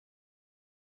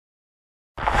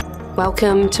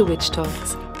Welcome to Witch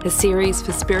Talks, a series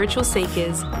for spiritual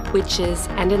seekers, witches,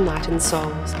 and enlightened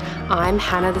souls. I'm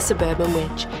Hannah the Suburban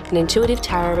Witch, an intuitive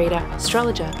tarot reader,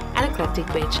 astrologer, and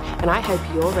eclectic witch, and I hope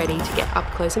you're ready to get up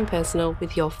close and personal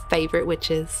with your favourite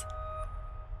witches.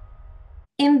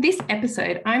 In this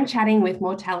episode, I'm chatting with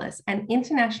Mortellus, an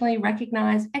internationally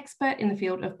recognised expert in the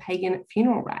field of pagan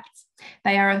funeral rites.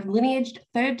 They are a lineaged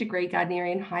third-degree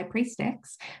Gardnerian high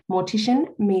priestess, mortician,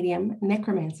 medium,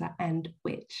 necromancer, and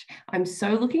witch. I'm so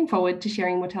looking forward to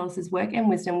sharing Mortellus's work and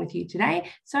wisdom with you today,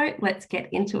 so let's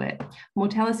get into it.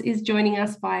 Mortellus is joining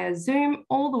us via Zoom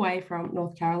all the way from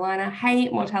North Carolina. Hey,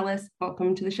 Mortellus,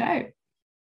 welcome to the show.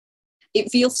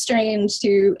 It feels strange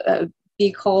to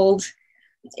be called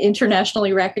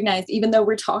internationally recognized, even though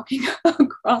we're talking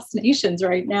across nations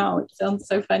right now. It sounds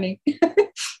so funny.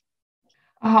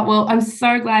 Well, I'm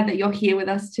so glad that you're here with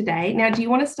us today. Now, do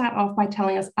you want to start off by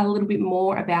telling us a little bit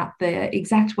more about the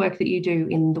exact work that you do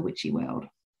in the witchy world?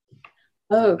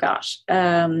 Oh gosh,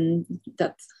 I'm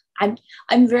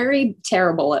very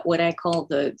terrible at what I call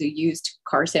the used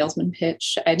car salesman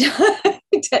pitch. I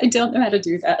don't know how to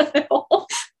do that at all.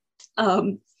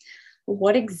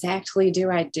 What exactly do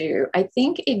I do? I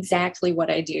think exactly what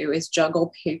I do is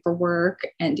juggle paperwork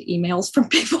and emails from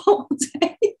people all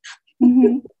day.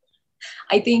 Mm-hmm.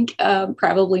 I think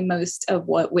probably most of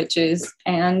what witches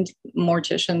and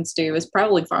morticians do is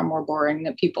probably far more boring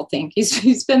than people think. You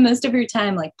spend most of your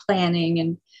time like planning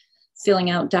and filling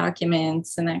out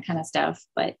documents and that kind of stuff.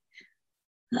 But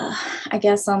I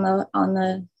guess on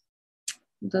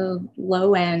the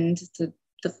low end, the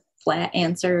flat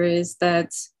answer is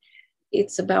that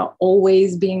it's about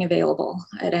always being available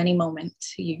at any moment.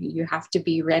 You have to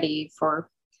be ready for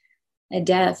a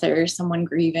death or someone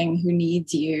grieving who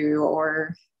needs you,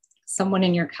 or someone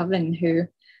in your coven who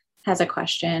has a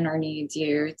question or needs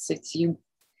you. It's you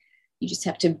just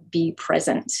have to be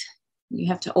present. You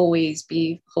have to always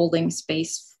be holding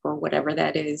space for whatever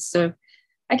that is. So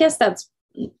I guess that's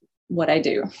what I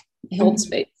do. I hold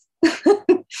space.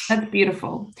 That's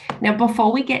beautiful. Now,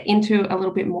 before we get into a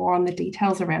little bit more on the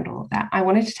details around all of that, I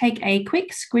wanted to take a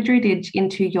quick squidry-dig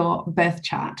into your birth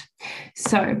chart.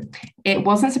 So it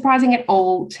wasn't surprising at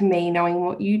all to me, knowing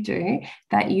what you do,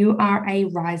 that you are a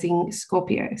rising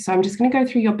Scorpio. So I'm just going to go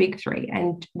through your big three,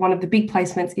 and one of the big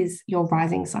placements is your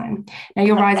rising sign. Now,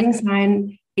 your rising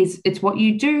sign it's what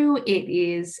you do. It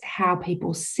is how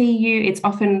people see you. It's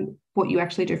often what you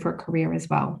actually do for a career as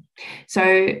well.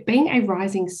 So being a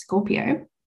rising Scorpio,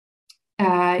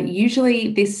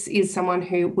 usually this is someone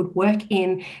who would work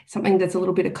in something that's a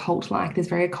little bit occult-like. There's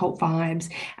very occult vibes.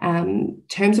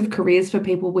 Terms of careers for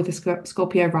people with a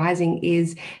Scorpio rising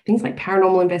is things like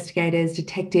paranormal investigators,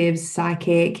 detectives,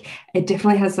 psychic. It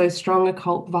definitely has those strong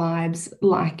occult vibes,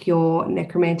 like your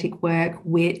necromantic work,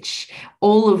 witch.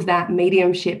 All of that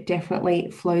mediumship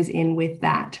definitely flows in with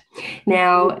that.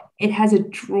 Now, it has a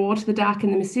draw to the dark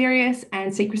and the mysterious,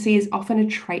 and secrecy is often a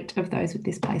trait of those with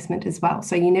this placement as well.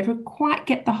 So you never quite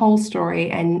get the whole story,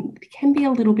 and it can be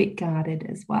a little bit guarded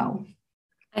as well.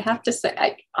 I have to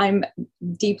say, I'm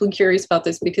deeply curious about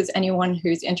this, because anyone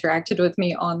who's interacted with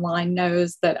me online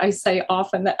knows that I say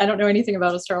often that I don't know anything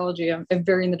about astrology. I'm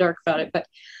very in the dark about it, but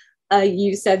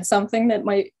you said something that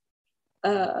might,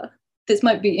 this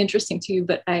might be interesting to you,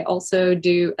 but I also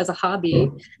do as a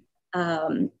hobby,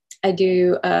 I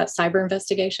do cyber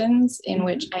investigations in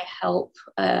which I help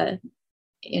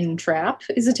entrap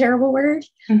is a terrible word,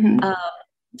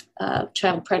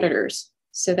 child predators.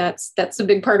 So that's a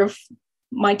big part of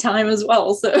my time as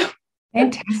well. So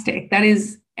fantastic. That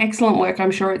is excellent work.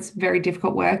 I'm sure it's very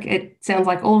difficult work. It sounds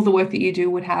like all of the work that you do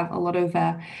would have a lot of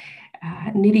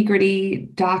nitty-gritty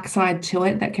dark side to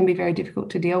it that can be very difficult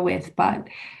to deal with. But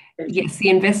yes, the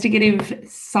investigative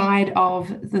side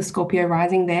of the Scorpio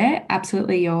rising there,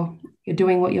 absolutely you're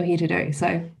doing what you're here to do.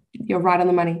 So you're right on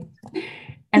the money.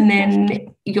 And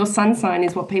then your sun sign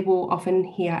is what people often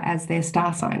hear as their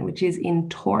star sign, which is in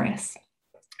Taurus,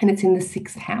 and it's in the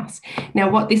 6th house. Now,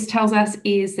 what this tells us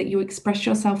is that you express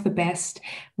yourself the best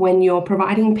when you're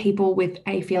providing people with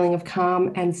a feeling of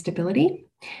calm and stability.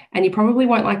 And you probably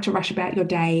won't like to rush about your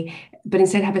day, but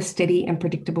instead have a steady and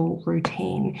predictable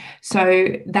routine. So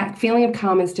that feeling of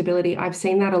calm and stability, I've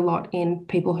seen that a lot in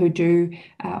people who do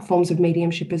forms of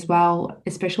mediumship as well,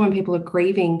 especially when people are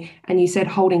grieving. And you said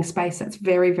holding space, that's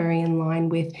very, very in line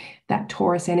with that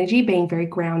Taurus energy, being very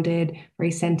grounded,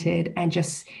 very centered, and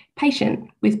just patient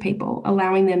with people,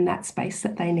 allowing them that space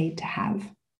that they need to have.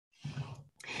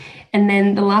 And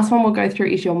then the last one we'll go through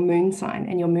is your moon sign,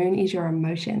 and your moon is your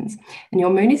emotions. And your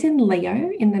moon is in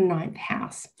Leo in the 9th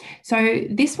house. So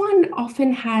this one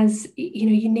often has,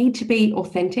 you need to be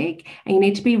authentic, and you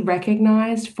need to be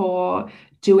recognized for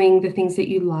doing the things that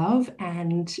you love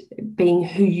and being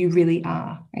who you really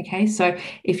are. Okay. So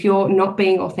if you're not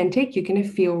being authentic, you're going to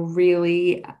feel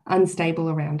really unstable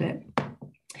around it.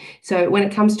 So when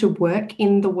it comes to work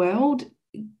in the world,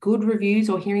 good reviews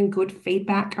or hearing good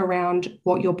feedback around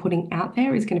what you're putting out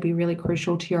there is going to be really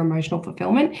crucial to your emotional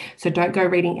fulfillment. So don't go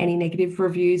reading any negative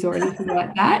reviews or anything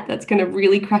like that. That's going to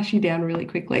really crash you down really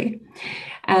quickly.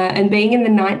 And being in the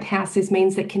ninth house, this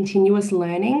means that continuous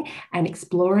learning and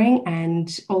exploring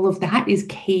and all of that is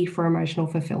key for emotional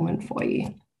fulfillment for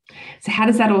you. So how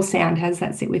does that all sound? How does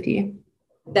that sit with you?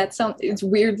 It's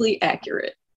weirdly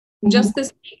accurate. Mm-hmm. Just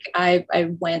this week,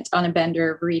 I went on a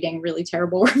bender of reading really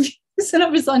terrible reviews. And I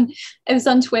was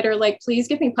on Twitter, like, please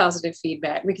give me positive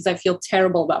feedback because I feel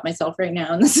terrible about myself right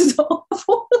now. And this is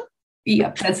awful.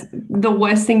 Yep, that's the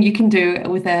worst thing you can do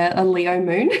with a Leo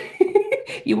moon.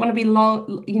 You want to be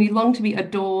you long to be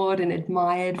adored and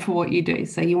admired for what you do.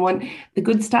 So you want the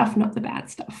good stuff, not the bad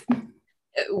stuff.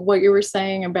 What you were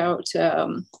saying about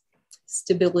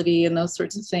stability and those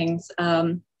sorts of things.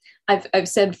 I've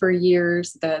said for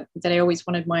years that I always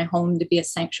wanted my home to be a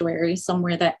sanctuary,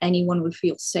 somewhere that anyone would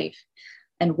feel safe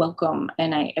and welcome.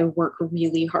 And I work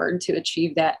really hard to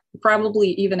achieve that, probably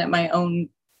even at my own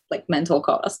mental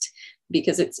cost,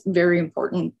 because it's very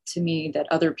important to me that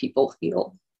other people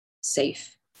feel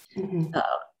safe. Mm-hmm.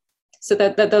 So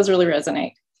that does really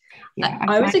resonate. Yeah,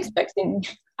 I was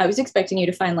expecting you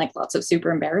to find lots of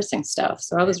super embarrassing stuff.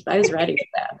 So I was ready for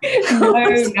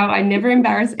that. No, I never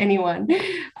embarrass anyone.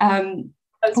 I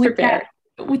was prepared.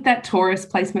 With that Taurus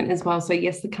placement as well. So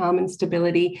yes, the calm and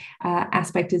stability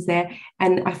aspect is there.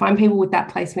 And I find people with that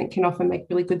placement can often make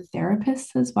really good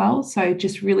therapists as well. So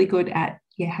just really good at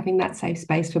having that safe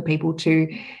space for people to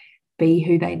be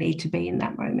who they need to be in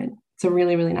that moment. It's a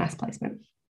really, really nice placement.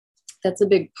 That's a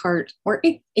big part, or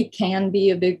it can be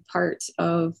a big part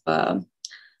of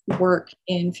work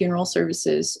in funeral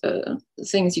services.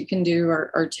 Things you can do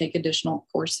are take additional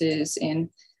courses in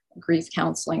grief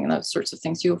counseling and those sorts of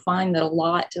things. You'll find that a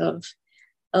lot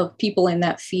of people in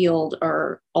that field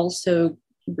are also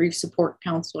grief support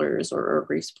counselors or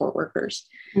grief support workers.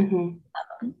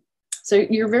 Mm-hmm. So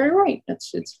you're very right.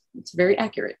 It's very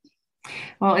accurate.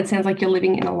 Well, it sounds like you're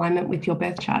living in alignment with your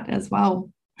birth chart as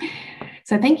well.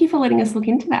 So thank you for letting us look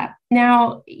into that.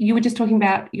 Now, you were just talking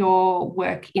about your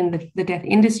work in the death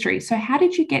industry. So how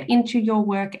did you get into your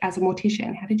work as a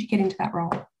mortician? How did you get into that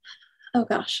role? Oh,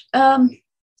 gosh.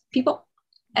 People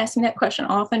ask me that question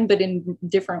often, but in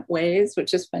different ways,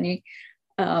 which is funny.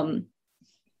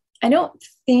 I don't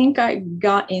think I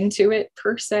got into it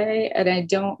per se, and I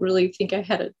don't really think I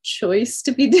had a choice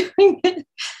to be doing it.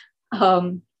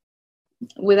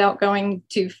 Without going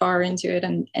too far into it,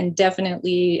 and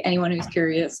definitely anyone who's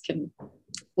curious can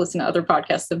listen to other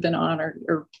podcasts I've been on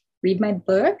or read my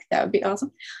book. That would be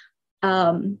awesome.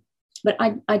 But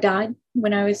I died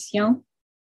when I was young.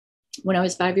 When I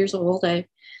was 5 years old,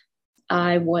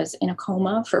 I was in a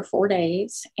coma for 4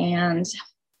 days and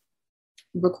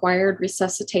required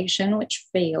resuscitation, which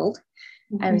failed.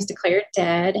 Mm-hmm. I was declared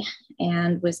dead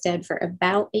and was dead for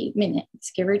about 8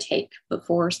 minutes, give or take,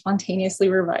 before spontaneously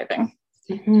reviving.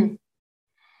 Mm-hmm.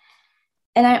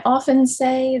 And I often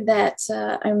say that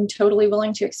I'm totally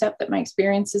willing to accept that my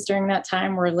experiences during that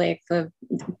time were like the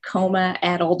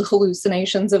coma-addled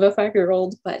hallucinations of a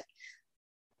 5-year-old. But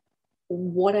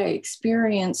what I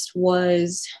experienced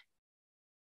was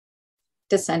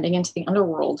descending into the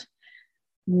underworld,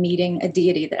 meeting a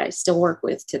deity that I still work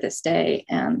with to this day.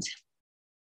 And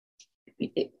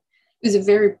it was a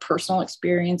very personal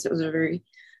experience. It was a very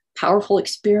powerful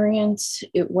experience.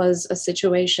 It was a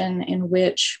situation in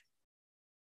which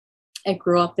I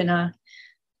grew up in a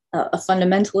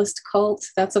fundamentalist cult.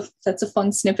 That's a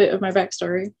fun snippet of my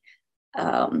backstory.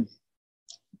 And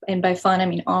by fun, I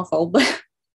mean awful, but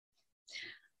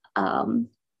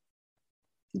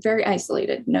very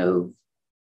isolated. No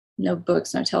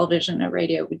books, no television, no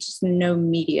radio, just no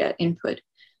media input.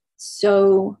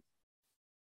 So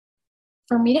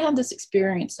for me to have this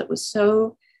experience that was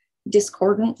so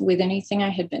discordant with anything I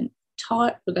had been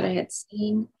taught or that I had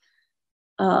seen,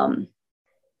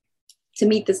 to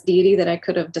meet this deity that I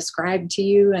could have described to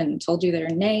you and told you their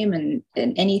name and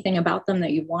anything about them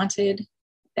that you wanted,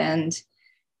 and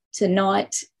to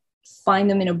not find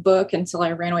them in a book until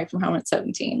I ran away from home at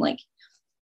 17. Like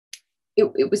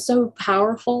it was so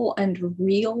powerful and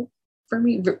real for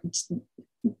me,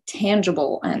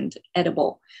 tangible and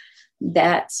edible,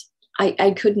 that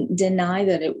I couldn't deny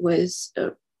that it was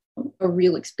a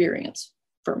real experience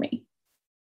for me.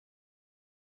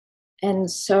 And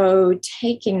so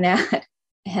taking that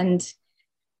and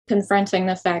confronting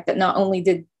the fact that not only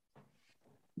did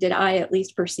I at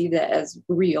least perceive that as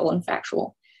real and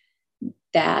factual,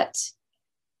 that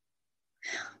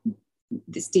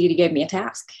this deity gave me a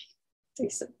task. They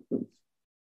said,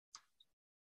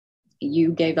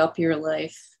 you gave up your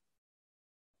life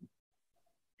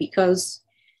because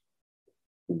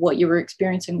what you were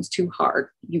experiencing was too hard.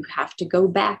 You have to go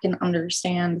back and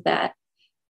understand that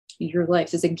your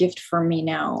life is a gift from me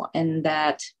now, and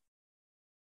that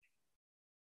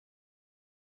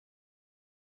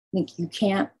like you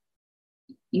can't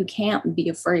be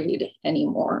afraid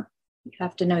anymore. You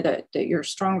have to know that you're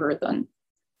stronger than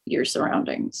your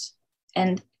surroundings.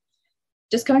 And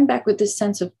just coming back with this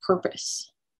sense of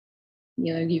purpose.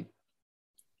 You know, you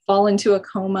fall into a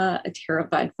coma, a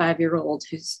terrified 5-year-old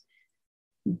who's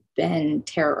been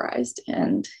terrorized,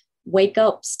 and wake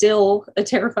up still a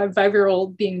terrified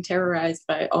 5-year-old being terrorized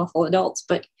by awful adults,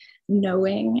 but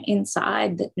knowing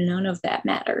inside that none of that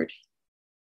mattered,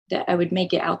 that I would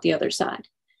make it out the other side,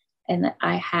 and that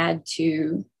I had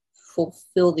to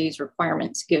fulfill these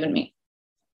requirements given me.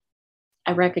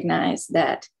 I recognize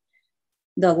that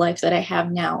the life that I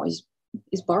have now is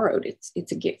borrowed.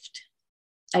 It's a gift.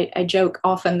 I joke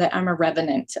often that I'm a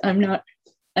revenant. I'm not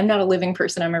a living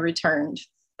person. I'm a returned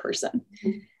person.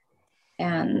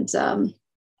 And,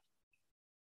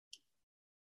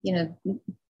 you know,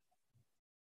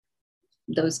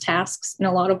 those tasks in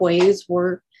a lot of ways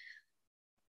were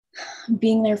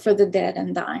being there for the dead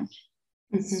and dying.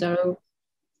 Mm-hmm. So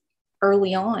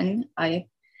early on,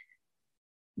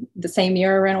 the same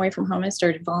year I ran away from home, I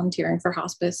started volunteering for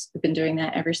hospice. I've been doing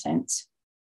that ever since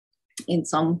in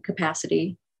some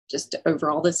capacity, just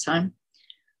over all this time.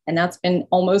 And that's been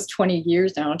almost 20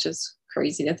 years now, which is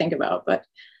crazy to think about. But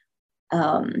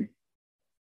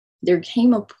there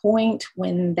came a point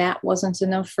when that wasn't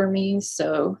enough for me.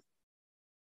 So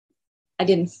I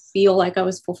didn't feel like I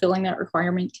was fulfilling that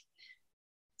requirement.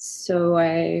 So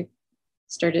I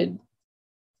started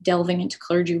delving into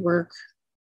clergy work,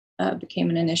 became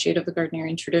an initiate of the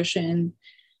Gardnerian tradition.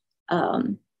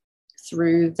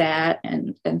 Through that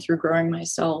and through growing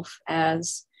myself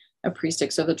as a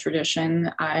priestess of the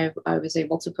tradition, I was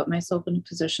able to put myself in a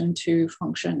position to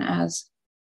function as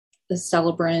the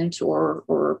celebrant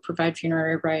or provide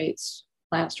funerary rites,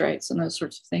 last rites, and those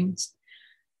sorts of things.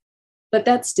 But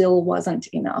that still wasn't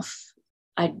enough.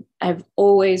 I've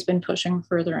always been pushing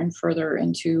further and further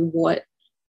into what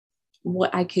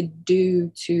I could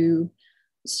do to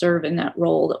serve in that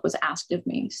role that was asked of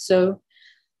me. So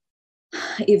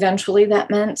eventually that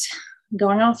meant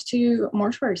going off to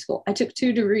mortuary school. I took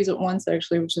 2 degrees at once,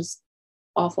 actually, which is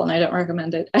awful, and I don't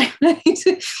recommend it. I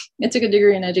took a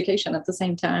degree in education at the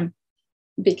same time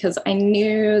because I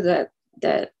knew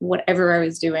that whatever I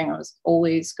was doing, I was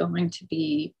always going to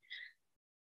be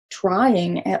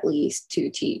trying at least to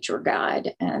teach or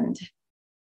guide. And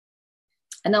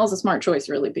that was a smart choice,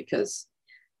 really, because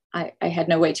I had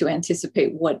no way to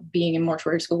anticipate what being in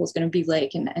mortuary school was going to be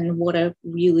like, and what a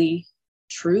really,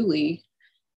 truly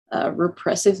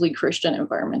repressively Christian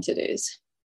environment it is,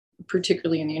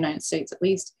 particularly in the United States, at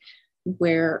least,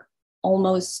 where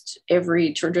almost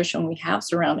every tradition we have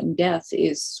surrounding death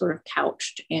is sort of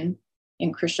couched in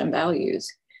Christian values.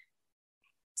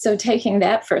 So taking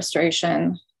that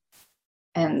frustration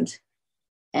and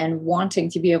wanting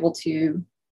to be able to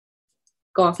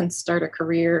go off and start a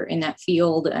career in that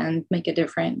field and make a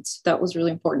difference, that was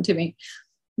really important to me.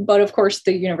 But of course,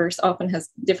 the universe often has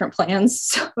different plans.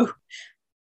 So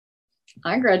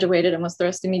I graduated and was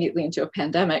thrust immediately into a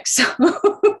pandemic. So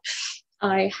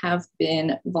I have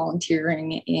been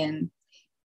volunteering in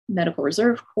Medical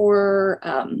Reserve Corps,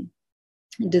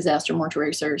 disaster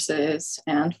mortuary services,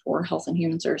 and for health and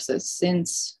human services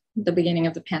since the beginning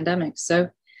of the pandemic. So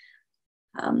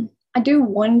I do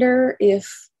wonder if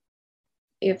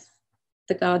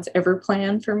the gods ever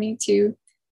plan for me to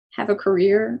have a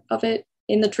career of it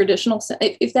in the traditional sense,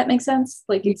 if that makes sense.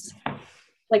 Like, it's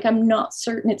like, I'm not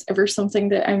certain it's ever something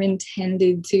that I'm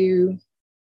intended to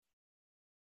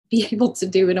be able to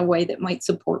do in a way that might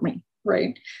support me,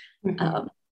 right? Mm-hmm.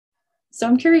 So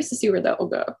I'm curious to see where that will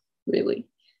go, really.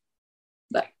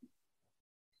 But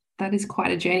that is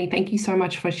quite a journey. Thank you so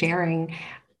much for sharing.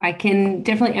 I can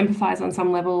definitely empathize on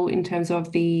some level in terms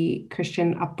of the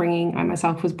Christian upbringing. I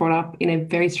myself was brought up in a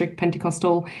very strict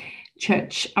Pentecostal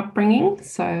church upbringing,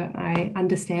 so I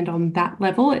understand on that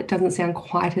level. It doesn't sound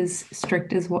quite as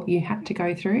strict as what you had to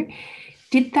go through.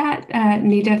 Did that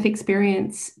near-death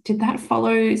experience, did that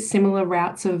follow similar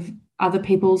routes of other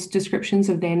people's descriptions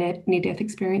of their near-death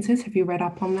experiences? Have you read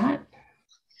up on that?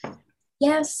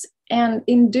 Yes. And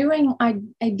in doing, I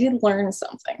did learn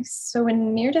something. So a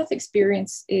near-death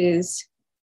experience is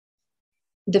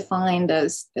defined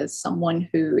as someone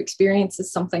who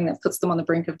experiences something that puts them on the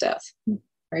brink of death,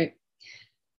 right?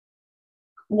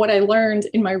 what I learned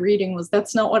in my reading was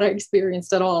that's not what I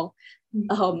experienced at all.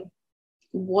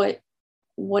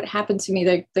 What happened to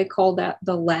me, they call that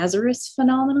the Lazarus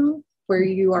phenomenon, where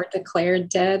you are declared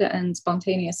dead and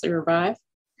spontaneously revive.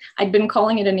 I'd been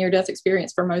calling it a near-death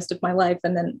experience for most of my life,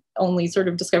 and then only sort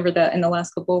of discovered that in the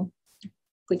last couple,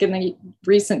 like in the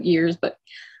recent years. But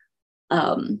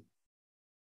I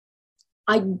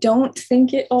don't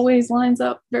think it always lines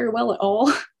up very well at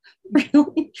all.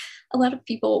 Really, a lot of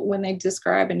people, when they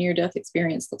describe a near-death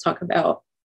experience, they'll talk about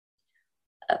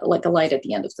like a light at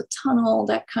the end of the tunnel,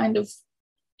 that kind of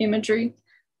imagery.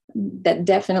 That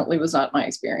definitely was not my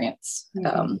experience.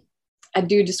 I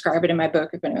do describe it in my book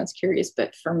if anyone's curious,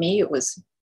 but for me, it was,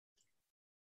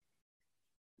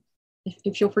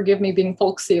 if you'll forgive me being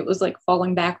folksy, it was like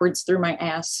falling backwards through my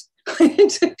ass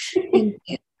into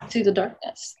the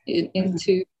darkness,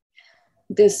 into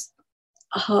this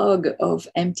hug of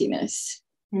emptiness.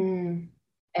 And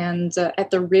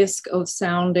at the risk of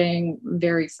sounding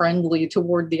very friendly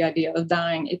toward the idea of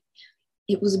dying,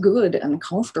 it was good and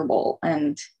comfortable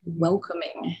and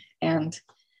welcoming, and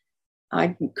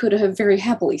I could have very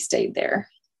happily stayed there.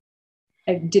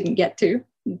 I didn't get to,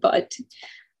 but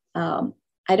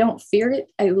I don't fear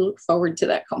it. I look forward to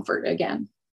that comfort again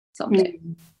someday.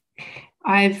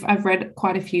 I've read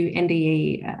quite a few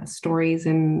NDE stories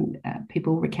and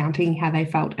people recounting how they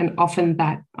felt, and often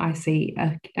that I see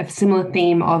a similar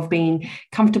theme of being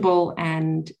comfortable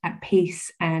and at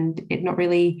peace, and it not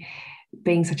really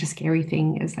being such a scary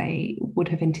thing as they would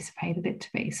have anticipated it to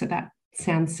be. So that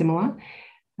sounds similar.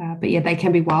 But yeah, they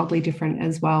can be wildly different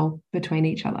as well between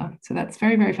each other. So that's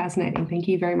very, very fascinating. Thank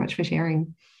you very much for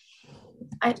sharing.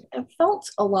 I felt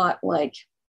a lot like,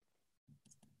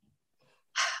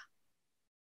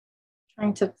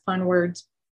 trying to find words.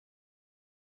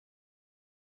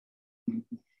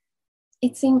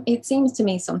 It seems to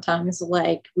me sometimes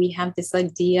like we have this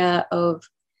idea of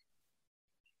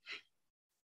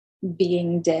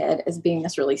being dead as being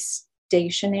this really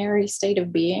stationary state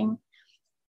of being.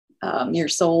 Your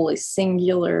soul is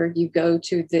singular. You go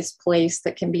to this place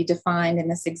that can be defined in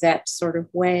this exact sort of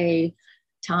way.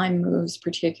 Time moves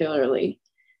particularly.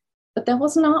 But that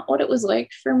was not what it was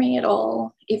like for me at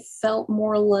all. It felt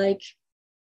more like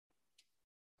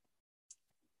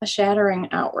a shattering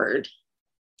outward.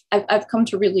 I've come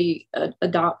to really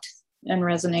adopt and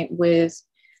resonate with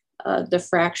the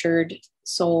fractured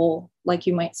soul, like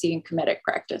you might see in Kemetic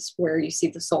practice, where you see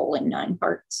the soul in 9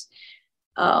 parts.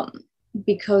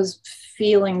 Because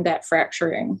feeling that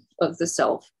fracturing of the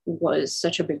self was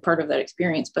such a big part of that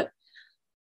experience,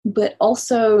 but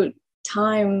also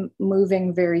time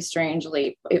moving very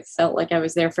strangely. It felt like I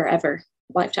was there forever,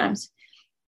 lifetimes.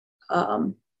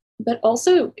 But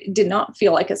also did not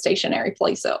feel like a stationary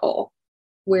place at all,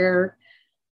 where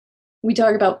we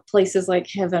talk about places like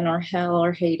heaven or hell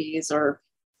or Hades or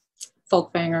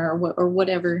Folkvanger or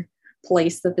whatever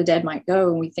place that the dead might go.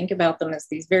 And we think about them as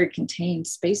these very contained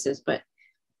spaces, but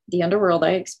the underworld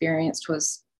I experienced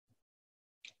was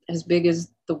as big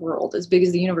as the world, as big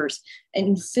as the universe,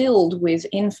 and filled with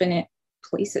infinite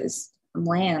places and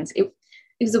lands. It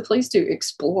is a place to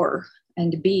explore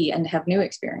and be and have new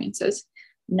experiences,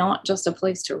 not just a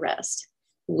place to rest,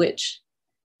 which,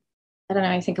 I don't know,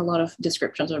 I think a lot of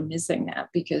descriptions are missing that,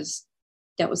 because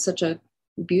that was such a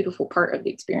beautiful part of the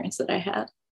experience that I had.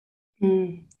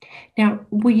 Now,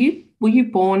 were you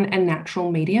born a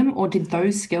natural medium, or did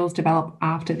those skills develop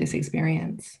after this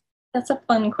experience? That's a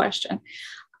fun question.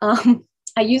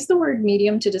 I use the word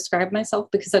medium to describe myself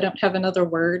because I don't have another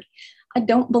word. I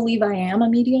don't believe I am a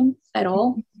medium at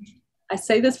all. I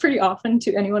say this pretty often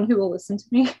to anyone who will listen to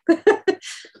me.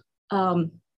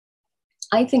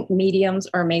 I think mediums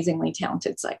are amazingly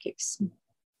talented psychics.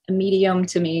 A medium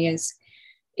to me is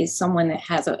someone that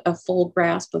has a full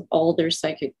grasp of all their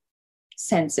psychic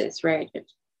senses, right?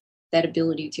 That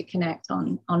ability to connect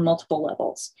on multiple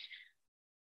levels.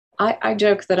 I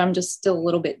joke that I'm just still a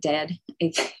little bit dead.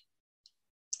 I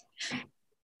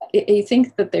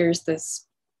think that there's this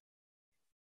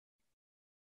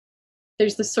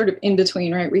sort of in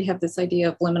between, right? We have this idea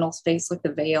of liminal space, like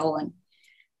the veil,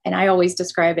 and I always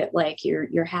describe it like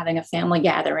you're having a family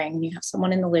gathering, and you have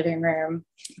someone in the living room,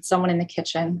 someone in the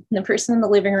kitchen, and the person in the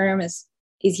living room is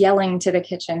yelling to the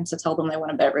kitchen to tell them they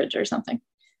want a beverage or something.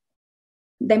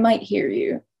 They might hear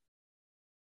you.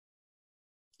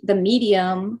 The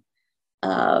medium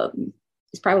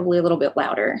is probably a little bit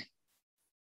louder,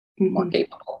 more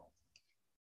capable.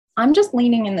 I'm just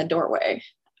leaning in the doorway.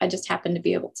 I just happen to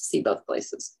be able to see both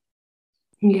places.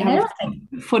 You have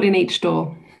a foot in each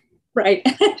door. Right.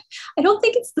 I don't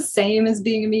think it's the same as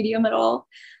being a medium at all.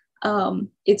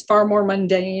 It's far more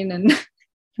mundane, and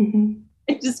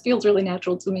it just feels really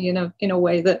natural to me in a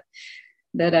way that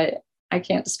I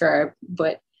can't describe.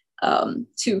 But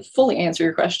to fully answer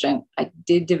your question, I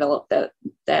did develop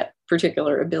that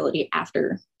particular ability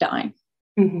after dying.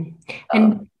 Mm-hmm.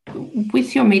 And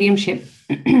with your mediumship,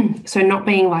 so not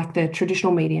being like the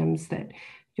traditional mediums that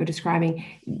you're describing,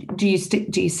 do you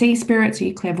see spirits? Are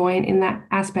you clairvoyant in that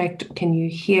aspect? Can you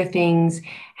hear things?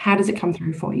 How does it come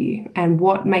through for you? And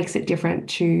what makes it different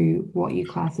to what you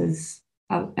class as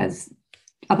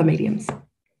other mediums?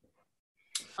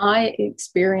 I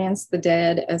experience the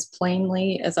dead as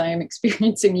plainly as I am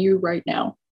experiencing you right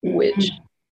now, which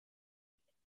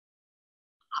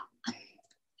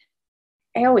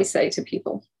I always say to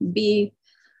people, be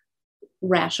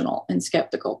rational and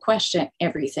skeptical, question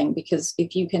everything, because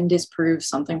if you can disprove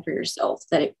something for yourself,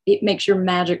 that it makes your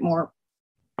magic more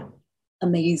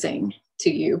amazing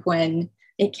to you when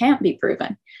it can't be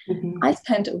proven. Mm-hmm. I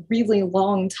spent a really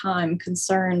long time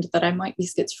concerned that I might be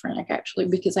schizophrenic, actually,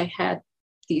 because I had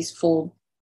these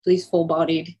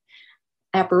full-bodied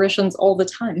apparitions all the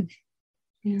time.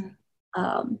 Yeah.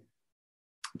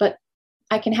 But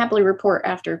I can happily report,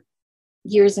 after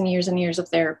years and years and years of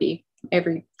therapy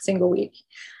every single week,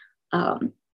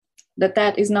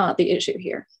 that is not the issue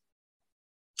here.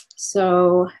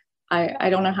 So I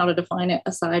don't know how to define it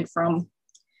aside from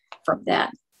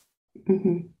that.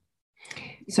 Mm-hmm.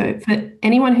 So for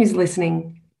anyone who's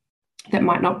listening that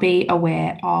might not be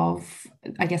aware of,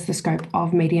 I guess, the scope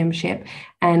of mediumship,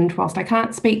 and whilst I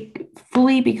can't speak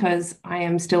fully because I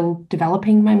am still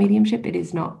developing my mediumship, it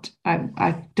is not,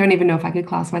 I don't even know if I could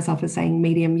class myself as saying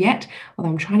medium yet, although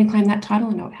I'm trying to claim that title.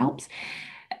 I know it helps.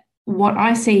 What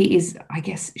I see is, I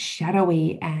guess,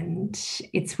 shadowy, and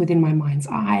it's within my mind's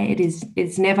eye.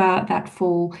 It's never that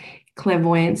full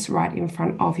clairvoyance right in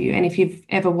front of you. And if you've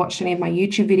ever watched any of my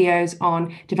YouTube videos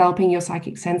on developing your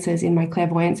psychic senses, in my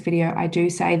clairvoyance video, I do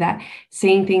say that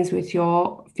seeing things with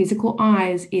your physical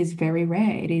eyes is very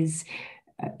rare. It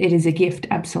is a gift,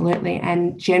 absolutely,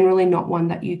 and generally not one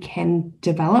that you can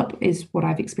develop, is what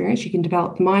I've experienced. You can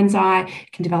develop the mind's eye,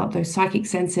 you can develop those psychic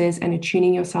senses and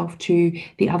attuning yourself to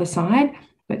the other side.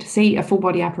 But to see a full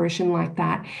body apparition like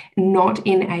that, not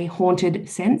in a haunted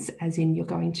sense, as in you're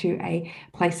going to a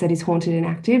place that is haunted and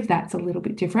active, that's a little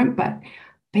bit different. But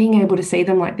being able to see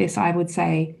them like this, I would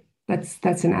say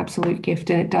that's an absolute gift.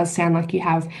 And it does sound like you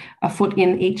have a foot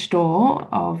in each door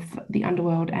of the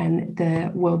underworld and the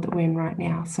world that we're in right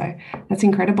now. So that's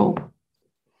incredible.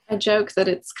 I joke that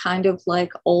it's kind of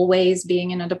like always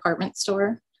being in a department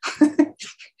store.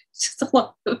 It's a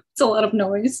lot of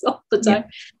noise all the time. Yeah.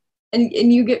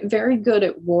 And you get very good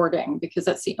at warding, because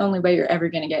that's the only way you're ever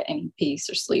going to get any peace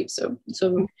or sleep. So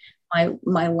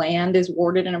my land is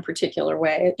warded in a particular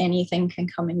way. Anything can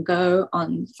come and go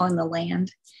on the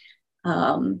land.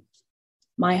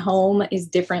 My home is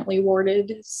differently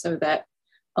warded so that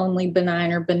only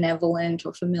benign or benevolent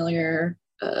or familiar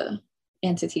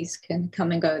entities can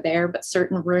come and go there, but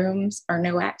certain rooms are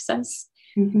no access,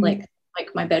 like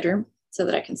my bedroom, so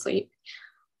that I can sleep.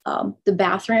 The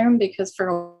bathroom, because for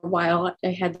a while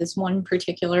I had this one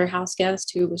particular house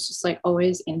guest who was just like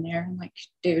always in there. I'm like,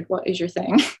 dude, what is your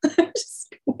thing?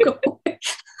 Just go away.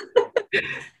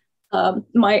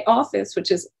 My office,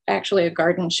 which is actually a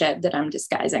garden shed that I'm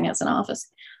disguising as an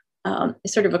office,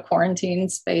 is sort of a quarantine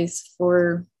space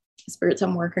for spirits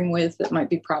I'm working with that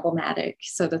might be problematic,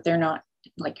 so that they're not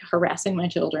like harassing my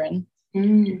children.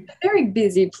 A very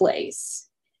busy place.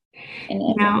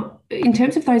 Now, in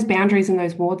terms of those boundaries and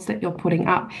those wards that you're putting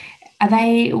up,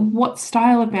 what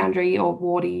style of boundary or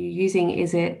ward are you using?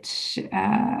 Is it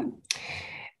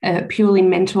purely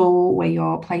mental, where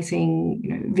you're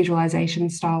placing, visualization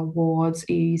style wards?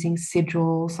 Are you using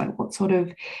sigils? Like, what sort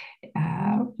of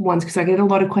ones? Because I get a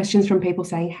lot of questions from people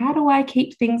saying, how do I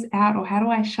keep things out, or how do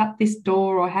I shut this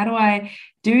door, or how do I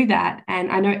do that? And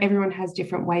I know everyone has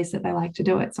different ways that they like to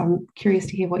do it. So I'm curious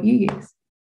to hear what you use.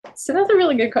 So that's a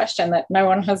really good question that no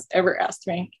one has ever asked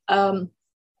me.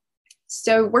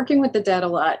 So working with the dead a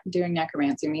lot, doing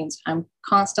necromancy, means I'm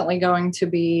constantly going to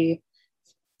be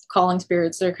calling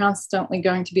spirits. They're constantly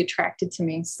going to be attracted to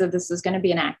me. So this is going to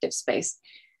be an active space.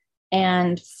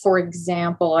 And for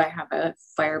example, I have a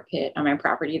fire pit on my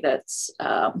property that's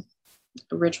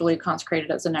ritually consecrated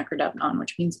as a necrodepnon,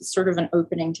 which means it's sort of an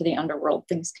opening to the underworld.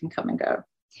 Things can come and go.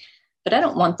 But I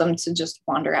don't want them to just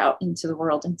wander out into the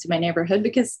world, into my neighborhood,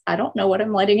 because I don't know what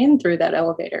I'm letting in through that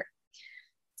elevator.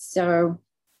 So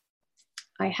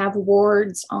I have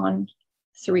wards on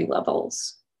 3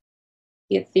 levels: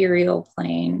 the ethereal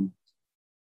plane,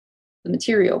 the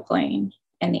material plane,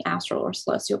 and the astral or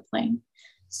celestial plane.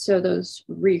 So those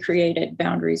recreated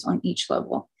boundaries on each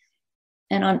level.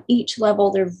 And on each level,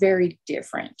 they're very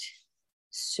different.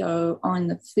 So on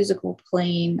the physical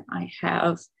plane, I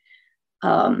have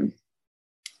a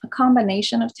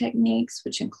combination of techniques,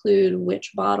 which include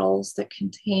witch bottles that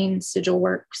contain sigil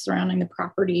work surrounding the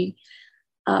property,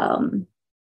 a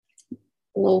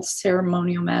little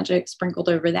ceremonial magic sprinkled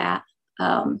over that.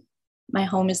 My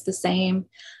home is the same,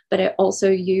 but I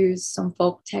also use some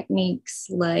folk techniques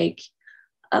like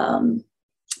the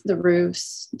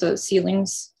roofs, the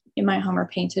ceilings in my home are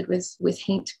painted with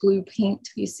haint blue paint.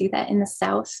 You see that in the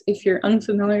South. If you're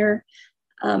unfamiliar,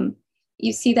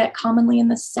 you see that commonly in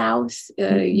the South.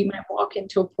 You might walk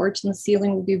into a porch and the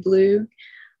ceiling will be blue.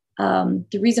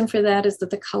 The reason for that is that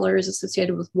the color is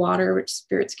associated with water, which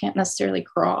spirits can't necessarily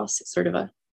cross. It's sort of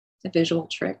a visual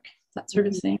trick, that sort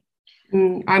of thing.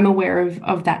 I'm aware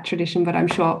of that tradition, but I'm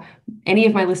sure any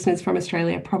of my listeners from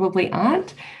Australia probably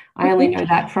aren't. I only know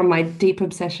that from my deep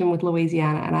obsession with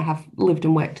Louisiana, and I have lived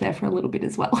and worked there for a little bit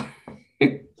as well.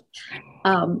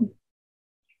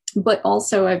 But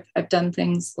also I've done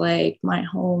things like my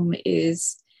home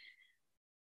is,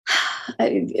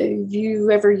 have you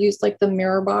ever used like the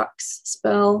mirror box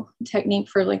spell technique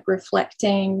for like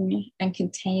reflecting and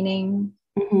containing?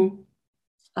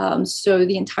 So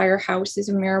the entire house is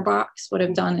a mirror box. What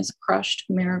I've done is crushed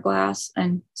mirror glass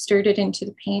and stirred it into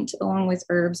the paint along with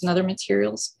herbs and other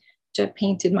materials which I've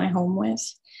painted my home with.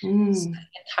 So the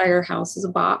entire house is a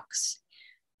box.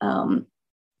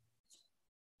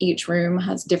 Each room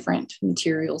has different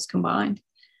materials combined.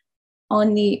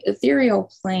 On the ethereal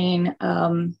plane,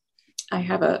 I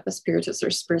have a spiritus or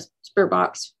spirit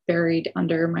box buried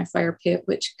under my fire pit,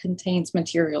 which contains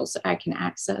materials that I can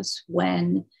access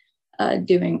when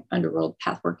doing underworld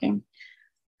pathworking.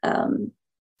 And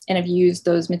I've used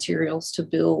those materials to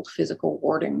build physical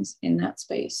wardings in that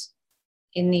space.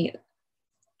 In the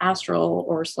astral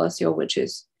or celestial, which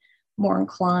is more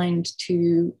inclined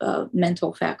to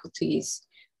mental faculties,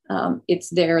 it's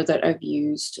there that I've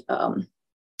used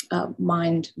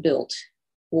mind-built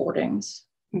wardings.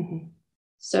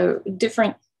 So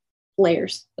different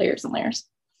layers and layers.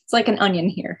 It's like an onion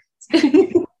here.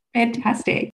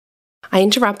 Fantastic. I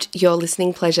interrupt your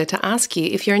listening pleasure to ask you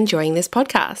if you're enjoying this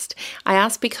podcast. I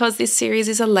ask because this series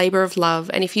is a labour of love,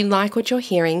 and if you like what you're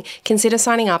hearing, consider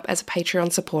signing up as a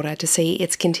Patreon supporter to see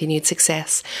its continued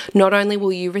success. Not only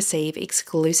will you receive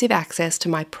exclusive access to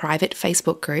my private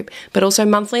Facebook group, but also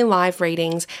monthly live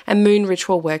readings and moon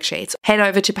ritual worksheets. Head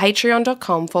over to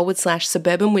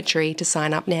patreon.com/suburban witchery to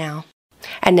sign up now.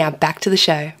 And now back to the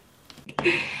show.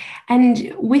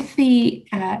 And with the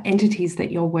entities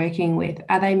that you're working with,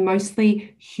 are they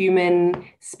mostly human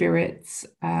spirits,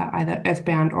 either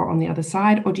earthbound or on the other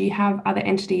side? Or do you have other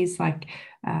entities like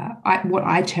what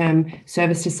I term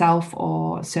service to self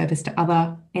or service to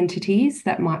other entities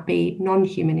that might be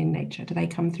non-human in nature? Do they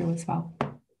come through as well?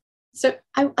 So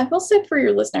I will say for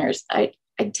your listeners, I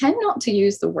tend not to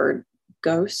use the word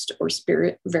ghost or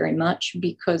spirit very much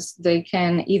because they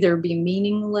can either be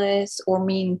meaningless or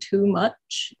mean too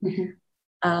much.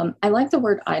 I like the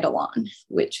word eidolon,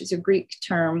 which is a Greek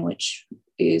term, which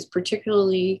is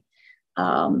particularly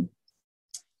the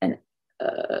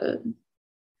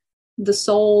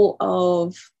soul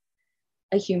of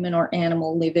a human or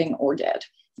animal, living or dead.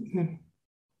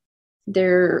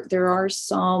 There are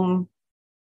some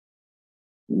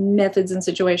methods and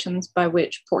situations by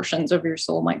which portions of your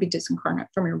soul might be disincarnate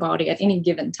from your body at any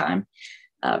given time.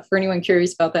 For anyone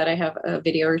curious about that, I have a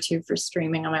video or two for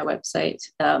streaming on my website,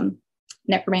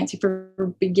 Necromancy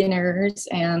for Beginners,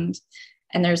 and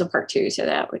there's a part 2 to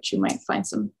that, which you might find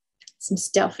some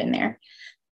stuff in there.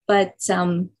 But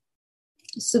so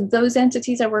those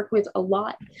entities I work with a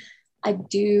lot. I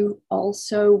do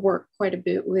also work quite a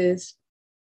bit with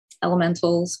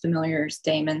elementals, familiars,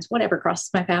 daemons, whatever crosses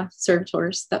my path,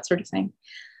 servitors, that sort of thing.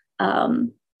 I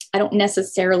don't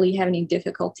necessarily have any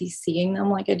difficulty seeing them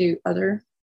like I do other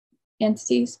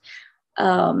entities.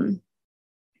 Some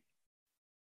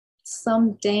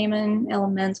daemon,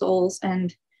 elementals,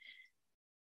 and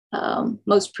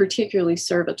most particularly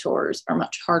servitors are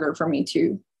much harder for me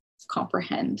to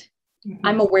comprehend.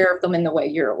 I'm aware of them in the way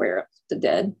you're aware of the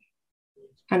dead.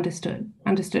 Understood.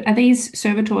 Are these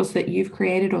servitors that you've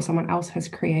created or someone else has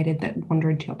created that wander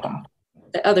into your path?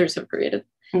 That others have created.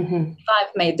 If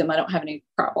I've made them, I don't have any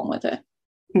problem with it.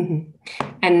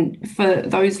 And for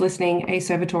those listening, a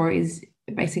servitor is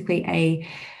basically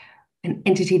an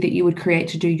entity that you would create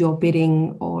to do your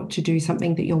bidding or to do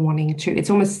something that you're wanting to. It's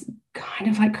almost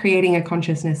kind of like creating a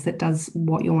consciousness that does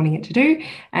what you're wanting it to do.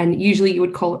 And usually you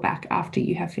would call it back after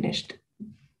you have finished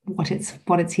what it's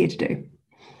here to do.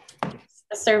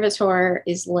 A servitor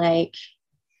is like,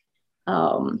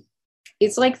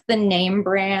 it's like the name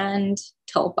brand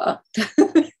Tulpa.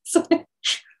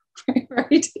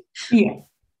 Yeah.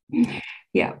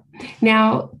 Yeah.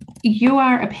 Now, you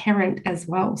are a parent as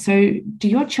well. So, do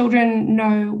your children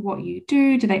know what you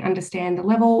do? Do they understand the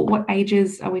level? What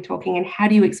ages are we talking? And how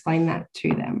do you explain that to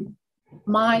them?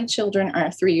 My children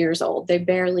are 3 years old. They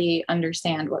barely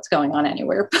understand what's going on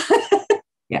anywhere.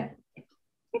 Yeah.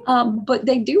 But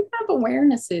they do have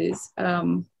awarenesses.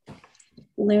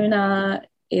 Luna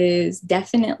is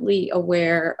definitely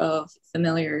aware of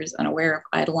familiars, unaware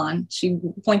of Eidolon. She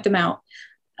will point them out.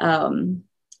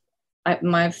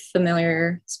 My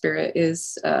familiar spirit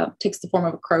takes the form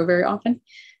of a crow very often,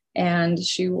 and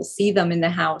she will see them in the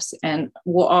house and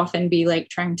will often be like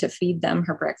trying to feed them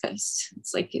her breakfast.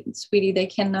 It's like, sweetie, they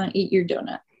cannot eat your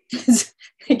donut.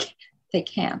 They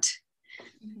can't.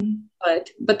 Mm-hmm.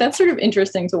 But that's sort of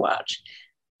interesting to watch.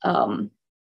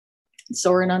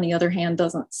 Soren, on the other hand,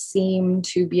 doesn't seem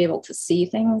to be able to see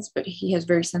things, but he has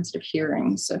very sensitive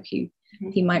hearing, so he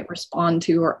might respond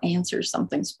to or answer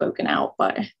something spoken out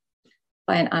by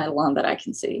an eidolon that I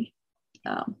can see.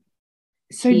 I'll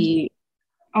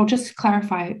just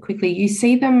clarify quickly. You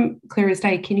see them clear as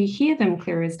day. Can you hear them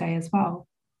clear as day as well?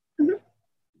 Mm-hmm.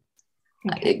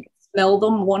 Okay. I smell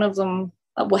them. One of them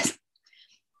was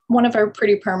one of our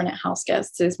pretty permanent house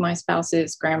guests is my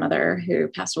spouse's grandmother, who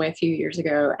passed away a few years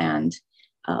ago, and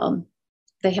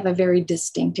they have a very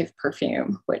distinctive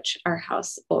perfume, which our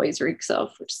house always reeks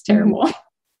of, which is terrible.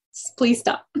 Please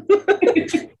stop.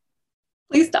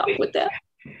 Please stop with that.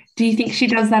 Do you think she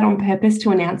does that on purpose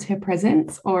to announce her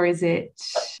presence, or is it?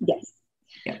 Yes.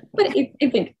 Yeah. But I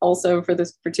think also for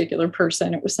this particular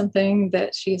person, it was something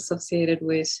that she associated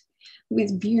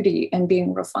with beauty and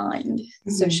being refined.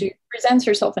 Mm-hmm. So she presents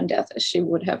herself in death as she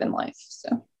would have in life.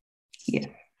 So, yeah,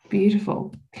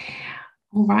 beautiful.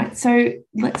 All right, so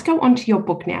let's go on to your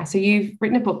book now. So you've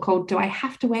written a book called Do I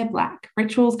Have to Wear Black?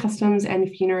 Rituals, Customs, and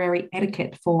Funerary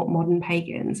Etiquette for Modern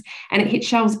Pagans. And it hit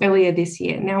shelves earlier this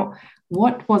year. Now,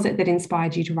 what was it that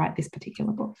inspired you to write this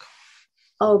particular book?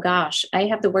 Oh, gosh, I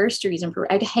have the worst reason for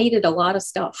it. I'd hated a lot of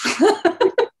stuff.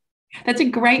 That's a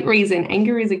great reason.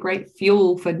 Anger is a great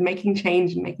fuel for making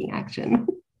change and making action.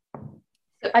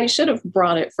 I should have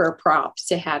brought it for a prop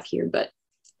to have here, but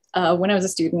when I was a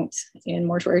student in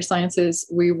mortuary sciences,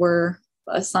 we were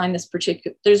assigned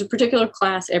there's a particular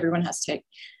class everyone has to take.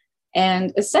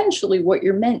 And essentially what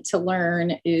you're meant to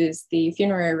learn is the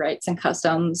funerary rites and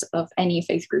customs of any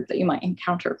faith group that you might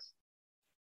encounter.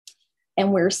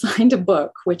 And we're assigned a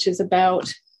book, which is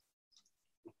about,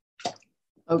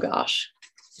 oh gosh,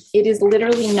 it is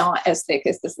literally not as thick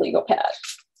as this legal pad.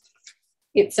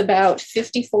 It's about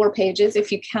 54 pages.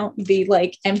 If you count the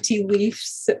empty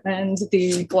leaves and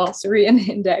the glossary and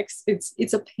index,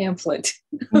 it's a pamphlet.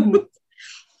 Mm-hmm.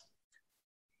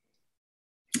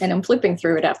 And I'm flipping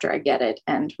through it after I get it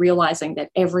and realizing that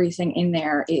everything in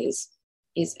there is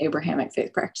Abrahamic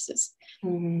faith practices.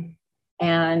 Mm-hmm.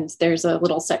 And there's a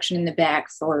little section in the back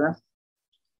for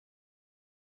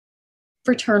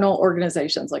fraternal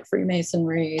organizations like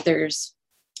Freemasonry. There's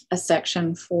a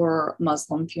section for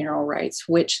Muslim funeral rites,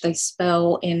 which they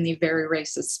spell in the very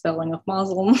racist spelling of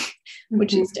Muslim,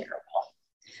 which is terrible.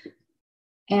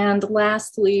 And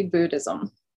lastly,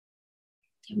 Buddhism.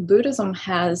 Buddhism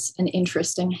has an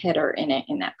interesting header in it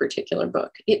in that particular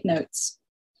book. It notes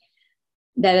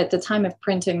that at the time of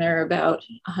printing, there are about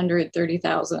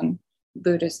 130,000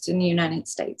 Buddhists in the United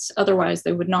States. Otherwise,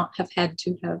 they would not have had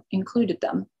to have included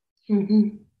them.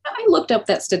 Mm-hmm. I looked up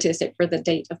that statistic for the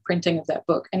date of printing of that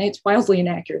book, and it's wildly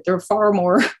inaccurate. There are far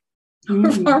more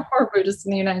Buddhists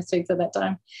in the United States at that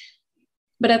time.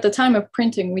 But at the time of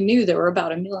printing, we knew there were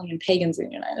about 1 million pagans in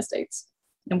the United States,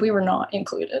 and we were not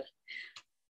included.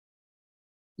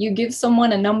 You give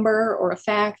someone a number or a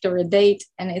fact or a date,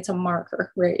 and it's a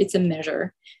marker, right? It's a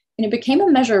measure. And it became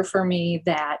a measure for me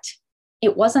that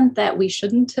it wasn't that we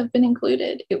shouldn't have been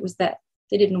included. It was that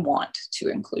they didn't want to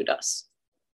include us.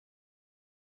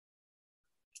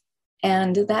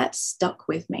 And that stuck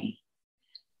with me.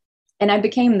 And I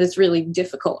became this really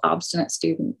difficult, obstinate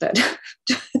student that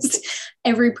just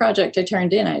every project I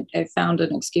turned in, I found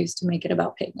an excuse to make it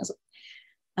about paganism.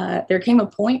 There came a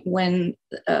point when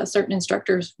certain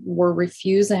instructors were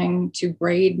refusing to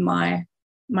grade my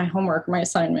homework, my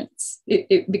assignments.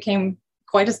 It became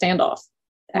quite a standoff,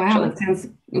 actually. Wow, it sounds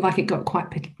like it got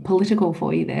quite political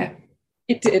for you there.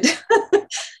 It did.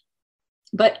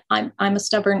 But I'm a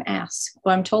stubborn ass.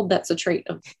 Well, I'm told that's a trait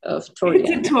of Taurian.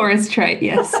 It's a Taurus trait,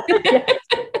 yes.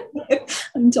 Yes.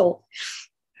 I'm told.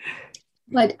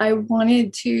 But I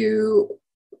wanted to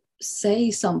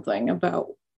say something about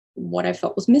what I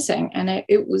felt was missing. And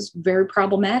it was very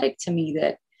problematic to me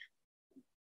that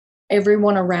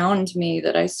everyone around me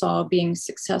that I saw being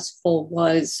successful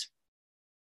was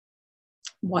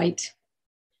white,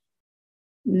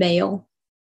 male,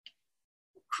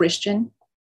 Christian.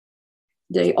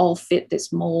 They all fit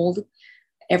this mold.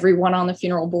 Everyone on the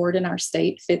funeral board in our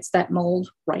state fits that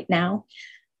mold right now.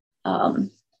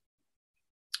 And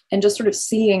just sort of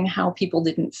seeing how people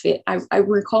didn't fit. I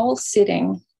recall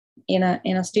sitting in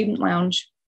a student lounge.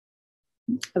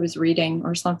 I was reading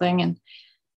or something,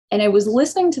 and I was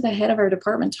listening to the head of our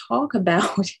department talk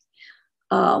about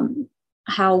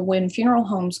how when funeral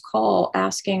homes call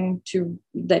asking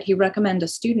that he recommend a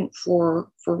student for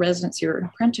residency or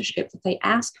apprenticeship, that they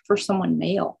ask for someone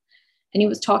male. And he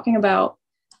was talking about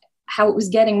how it was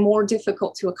getting more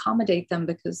difficult to accommodate them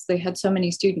because they had so many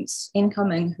students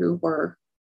incoming who were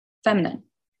feminine.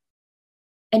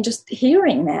 And just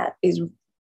hearing that it's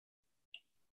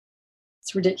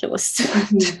ridiculous.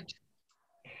 Mm-hmm.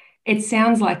 It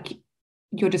sounds like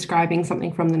you're describing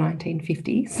something from the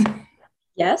 1950s.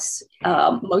 Yes.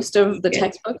 Most of the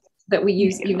textbooks that we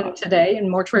use even today in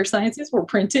mortuary sciences were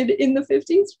printed in the 50s,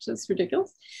 which is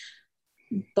ridiculous.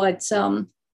 But I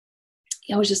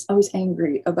was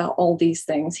angry about all these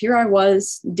things. Here I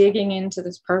was digging into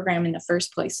this program in the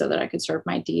first place so that I could serve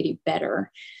my deity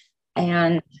better,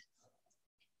 and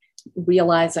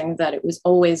realizing that it was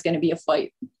always going to be a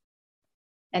fight.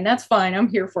 And that's fine. I'm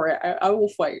here for it. I will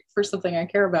fight for something I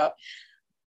care about.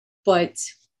 But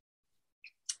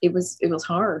it was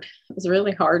hard. It was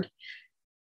really hard.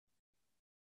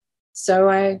 So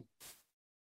I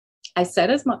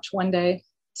said as much one day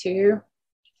to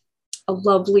a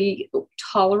lovely,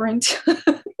 tolerant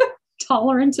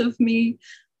of me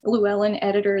Llewellyn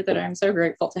editor that I'm so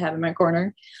grateful to have in my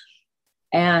corner.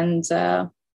 And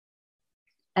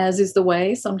as is the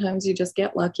way, sometimes you just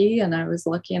get lucky. And I was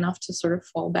lucky enough to sort of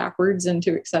fall backwards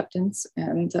into acceptance.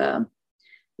 And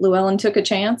Llewellyn took a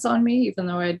chance on me, even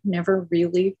though I'd never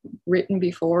really written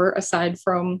before, aside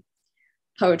from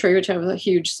poetry, which I have a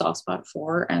huge soft spot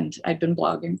for. And I'd been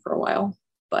blogging for a while.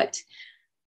 But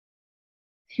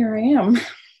here I am.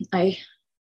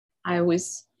 I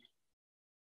was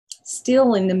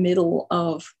still in the middle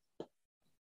of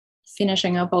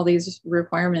finishing up all these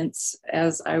requirements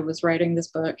as I was writing this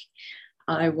book.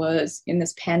 I was in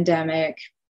this pandemic.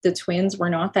 The twins were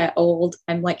not that old.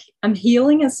 I'm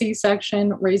healing a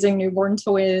C-section, raising newborn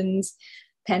twins,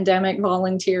 pandemic,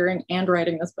 volunteering, and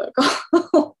writing this book.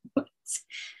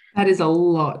 That is a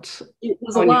lot. It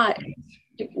was a lot.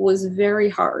 It was very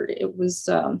hard. It was,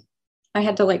 I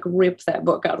had to rip that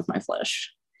book out of my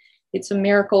flesh. It's a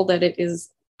miracle that it is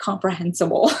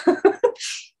comprehensible.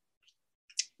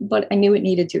 But I knew it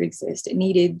needed to exist. It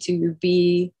needed to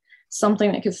be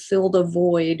something that could fill the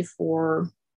void for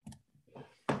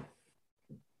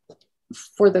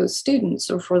those students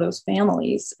or for those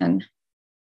families. And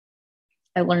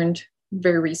I learned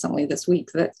very recently this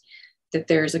week that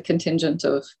there's a contingent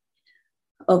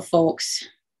of folks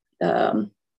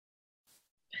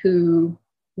who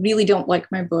really don't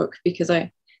like my book because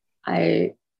I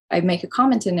make a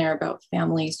comment in there about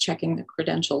families checking the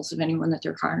credentials of anyone that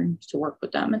they're hiring to work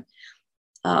with them.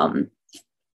 And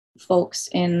folks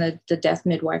in the death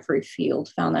midwifery field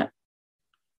found that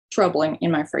troubling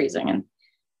in my phrasing.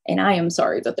 And I am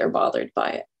sorry that they're bothered by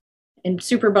it and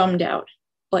super bummed out.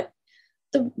 But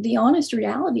the honest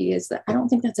reality is that I don't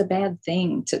think that's a bad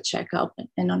thing to check up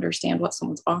and understand what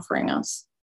someone's offering us.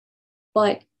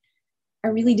 But I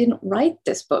really didn't write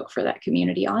this book for that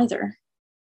community either.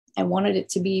 I wanted it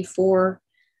to be for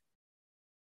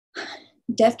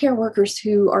death care workers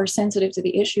who are sensitive to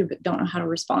the issue but don't know how to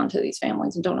respond to these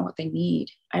families and don't know what they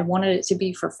need. I wanted it to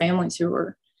be for families who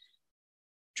are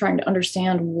trying to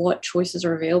understand what choices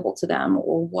are available to them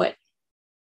or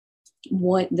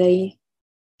what they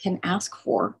can ask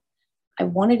for. I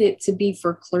wanted it to be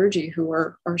for clergy who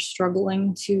are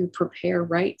struggling to prepare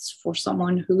rites for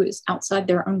someone who is outside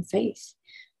their own faith.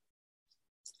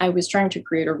 I was trying to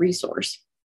create a resource.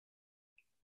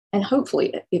 And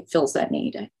hopefully it fills that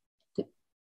need.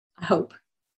 I hope.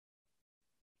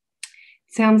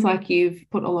 Sounds like you've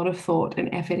put a lot of thought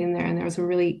and effort in there, and there was a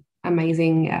really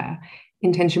amazing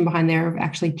intention behind there of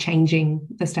actually changing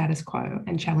the status quo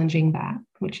and challenging that,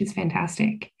 which is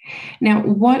fantastic. Now,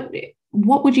 what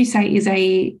would you say is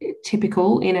a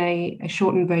typical, in a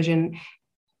shortened version,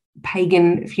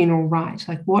 pagan funeral rite?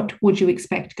 What would you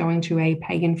expect going to a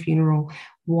pagan funeral?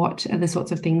 What are the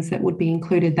sorts of things that would be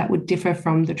included that would differ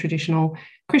from the traditional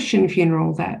Christian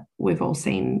funeral that we've all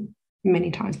seen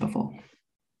many times before?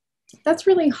 That's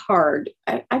really hard.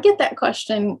 I get that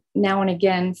question now and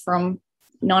again from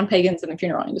non-pagans in the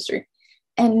funeral industry.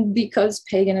 And because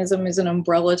paganism is an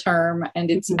umbrella term and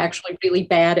it's actually really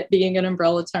bad at being an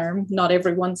umbrella term, not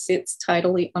everyone sits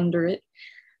tidily under it.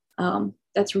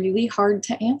 that's really hard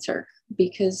to answer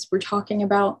because we're talking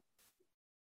about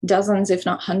dozens, if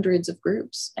not hundreds of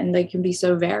groups, and they can be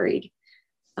so varied.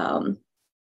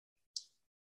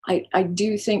 I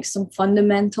do think some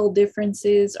fundamental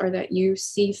differences are that you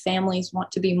see families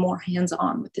want to be more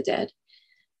hands-on with the dead.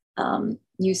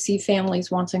 You see families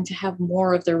wanting to have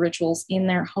more of their rituals in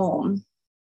their home.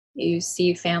 You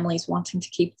see families wanting to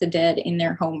keep the dead in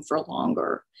their home for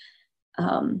longer,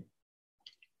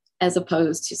 as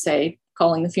opposed to, say,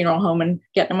 calling the funeral home and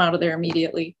getting them out of there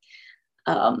immediately.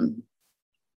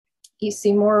 You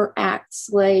see more acts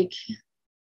like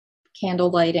candle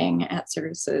lighting at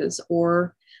services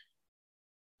or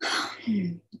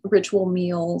ritual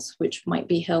meals, which might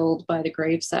be held by the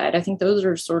graveside. I think those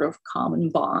are sort of common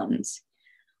bonds,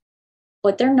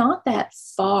 but they're not that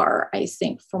far, I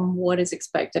think, from what is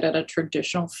expected at a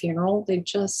traditional funeral. They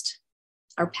just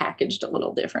are packaged a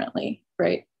little differently,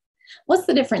 right? What's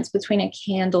the difference between a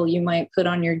candle you might put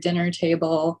on your dinner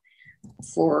table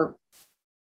for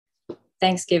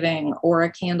Thanksgiving or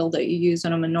a candle that you use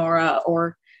on a menorah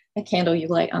or a candle you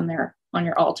light on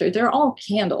your altar? They're all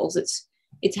candles.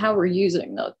 It's how we're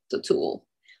using the tool.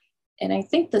 And I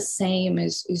think the same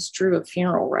is true of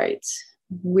funeral rites.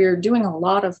 We're doing a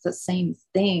lot of the same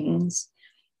things.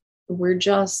 We're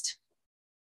just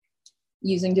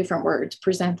using different words,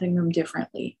 presenting them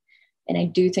differently. And I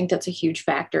do think that's a huge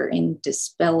factor in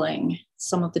dispelling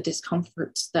some of the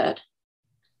discomforts that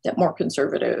more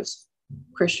conservative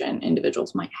Christian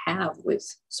individuals might have with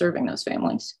serving those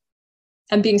families.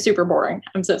 I'm being super boring.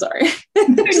 I'm so sorry.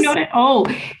 Not at all.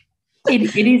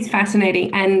 It is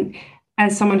fascinating. And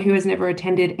as someone who has never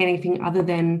attended anything other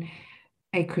than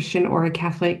a Christian or a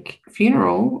Catholic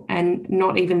funeral, and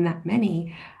not even that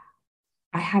many,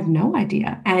 I have no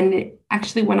idea. And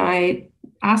actually, when I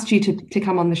asked you to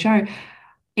come on the show,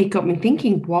 it got me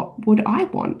thinking, what would I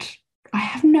want? I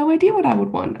have no idea what I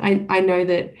would want. I know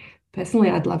that personally,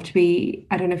 I'd love to be,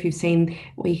 I don't know if you've seen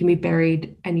where you can be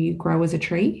buried and you grow as a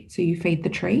tree. So you feed the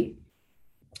tree.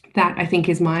 That I think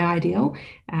is my ideal.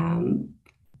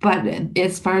 But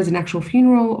as far as an actual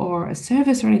funeral or a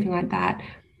service or anything like that,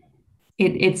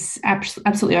 it's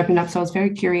absolutely opened up. So I was very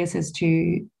curious as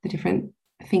to the different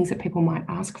things that people might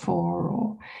ask for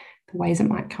or the ways it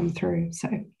might come through. So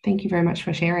thank you very much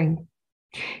for sharing.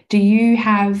 Do you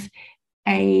have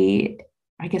an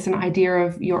idea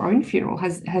of your own funeral?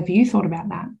 Have you thought about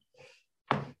that?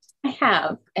 I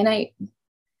have. And I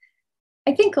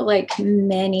think, like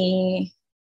many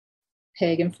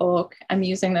pagan folk, I'm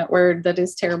using that word that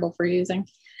is terrible for using.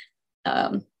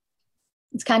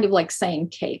 It's kind of like saying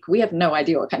cake. We have no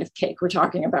idea what kind of cake we're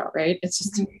talking about, right? It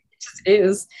just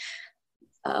is.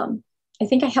 I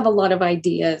think I have a lot of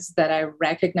ideas that I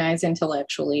recognize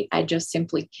intellectually, I just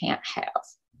simply can't have.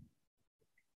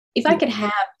 If I could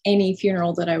have any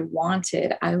funeral that I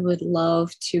wanted, I would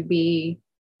love to be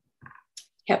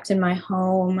kept in my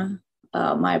home,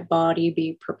 my body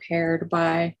be prepared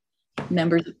by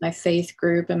members of my faith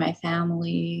group and my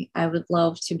family. I would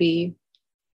love to be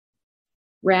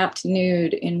wrapped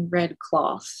nude in red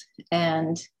cloth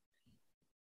and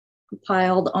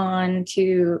piled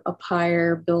onto a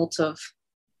pyre built of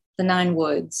the 9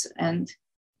 woods and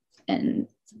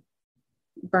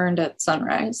burned at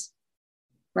sunrise,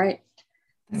 right?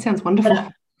 That sounds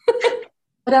wonderful.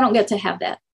 But I don't get to have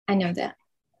that. I know that.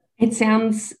 It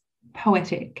sounds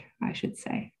poetic, I should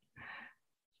say.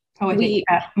 Poetic,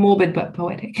 morbid, but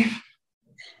poetic.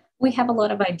 We have a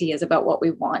lot of ideas about what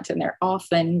we want, and they're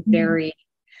often very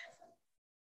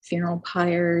funeral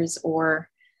pyres or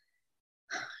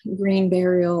green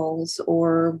burials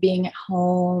or being at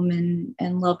home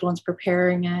and loved ones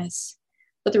preparing us.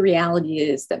 But the reality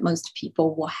is that most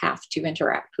people will have to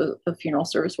interact with a funeral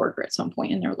service worker at some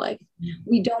point in their life.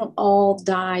 We don't all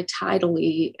die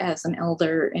tidily as an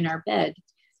elder in our bed.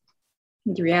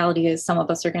 The reality is some of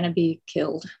us are going to be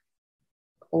killed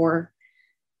or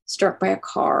struck by a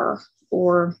car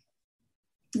or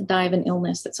die of an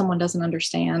illness that someone doesn't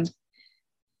understand.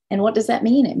 And what does that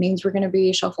mean? It means we're going to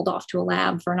be shuffled off to a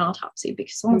lab for an autopsy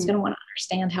because someone's going to want to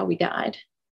understand how we died.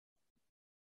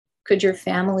 Could your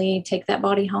family take that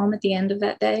body home at the end of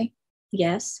that day?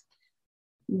 Yes.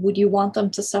 Would you want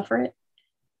them to suffer it?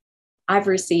 I've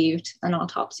received an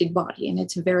autopsied body and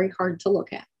it's very hard to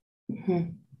look at.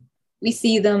 We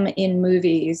see them in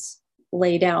movies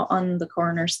laid out on the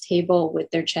coroner's table with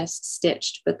their chest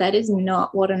stitched, but that is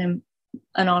not what an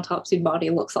autopsied body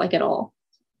looks like at all.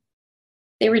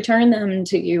 They return them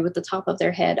to you with the top of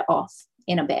their head off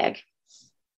in a bag.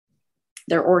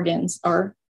 Their organs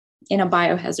are in a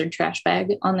biohazard trash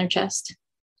bag on their chest,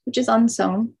 which is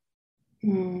unsewn.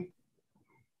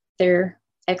 Their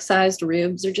excised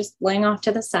ribs are just laying off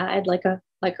to the side like a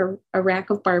rack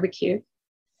of barbecue.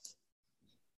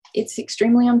 It's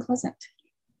extremely unpleasant.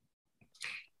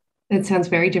 It sounds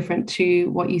very different to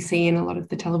what you see in a lot of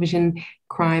the television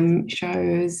crime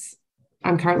shows.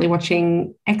 I'm currently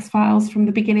watching X-Files from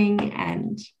the beginning,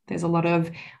 and there's a lot of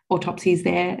autopsies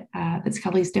there that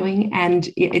Scully's doing, and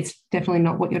it's definitely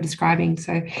not what you're describing.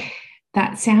 So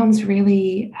that sounds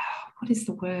really, what is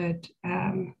the word?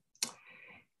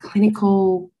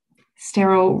 Clinical,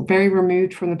 sterile, very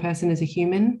removed from the person as a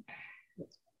human.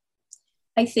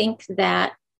 I think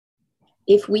that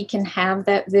if we can have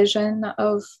that vision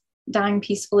of dying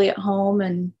peacefully at home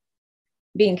and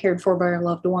being cared for by our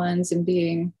loved ones and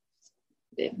being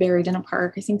buried in a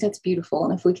park, I think that's beautiful.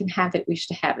 And if we can have it, we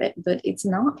should have it. But it's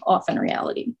not often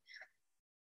reality.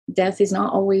 Death is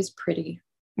not always pretty.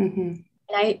 Mm-hmm.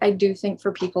 And I do think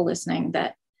for people listening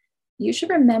that you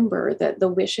should remember that the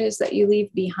wishes that you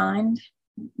leave behind,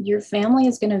 your family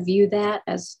is going to view that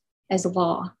as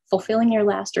law. Fulfilling your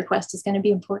last request is going to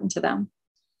be important to them.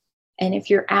 And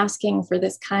if you're asking for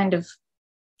this kind of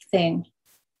thing,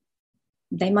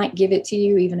 they might give it to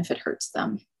you even if it hurts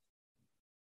them.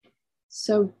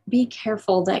 So be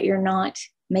careful that you're not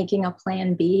making a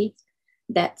plan B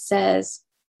that says,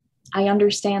 I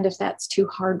understand if that's too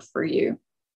hard for you,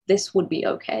 this would be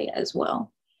okay as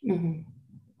well. Mm-hmm.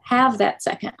 Have that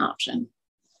second option.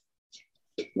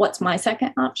 What's my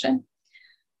second option?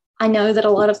 I know that a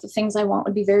lot of the things I want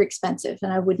would be very expensive,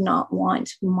 and I would not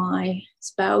want my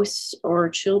spouse or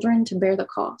children to bear the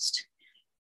cost.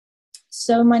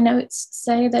 So my notes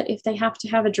say that if they have to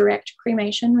have a direct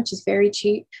cremation, which is very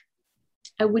cheap,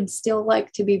 I would still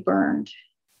like to be burned.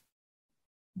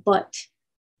 But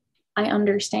I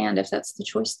understand if that's the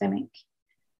choice they make.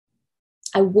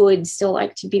 I would still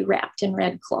like to be wrapped in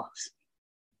red cloth.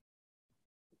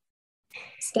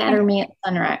 Scatter me at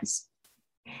sunrise.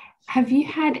 Have you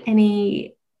had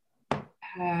any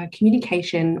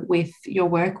communication with your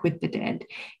work with the dead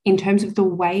in terms of the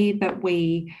way that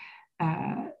we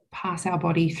pass our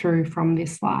body through from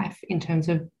this life in terms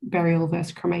of burial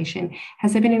versus cremation?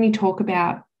 Has there been any talk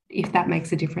about if that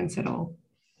makes a difference at all?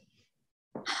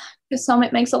 To some,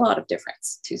 it makes a lot of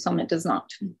difference. To some, it does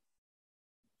not.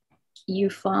 You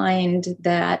find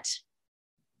that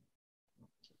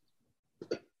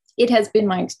it has been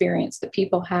my experience that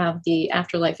people have the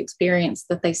afterlife experience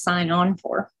that they sign on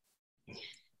for.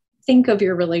 Think of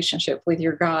your relationship with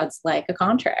your gods like a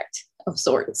contract of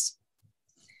sorts.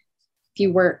 If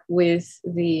you work with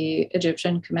the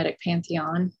Egyptian Kemetic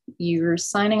pantheon, you're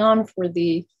signing on for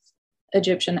the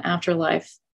Egyptian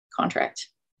afterlife contract,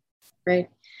 right?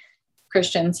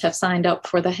 Christians have signed up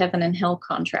for the heaven and hell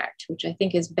contract, which I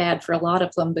think is bad for a lot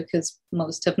of them because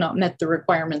most have not met the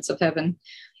requirements of heaven.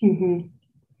 Mm-hmm.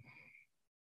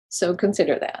 So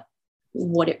consider that,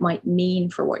 what it might mean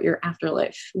for what your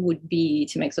afterlife would be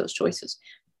to make those choices.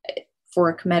 For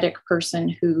a Kemetic person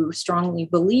who strongly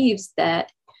believes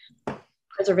that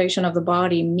preservation of the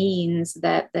body means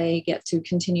that they get to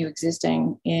continue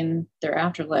existing in their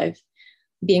afterlife,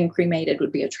 being cremated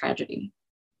would be a tragedy,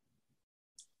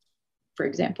 for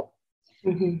example.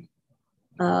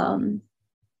 Mm-hmm.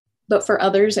 But for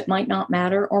others, it might not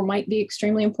matter or might be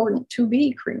extremely important to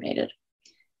be cremated.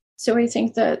 So I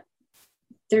think that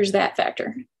there's that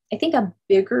factor. I think a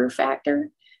bigger factor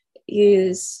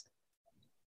is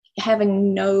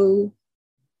having no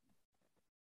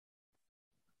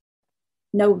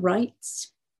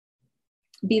rites,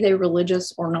 be they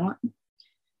religious or not.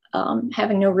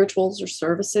 Having no rituals or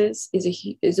services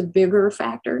is a bigger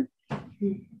factor.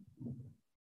 Mm-hmm.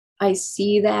 I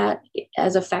see that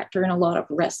as a factor in a lot of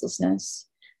restlessness.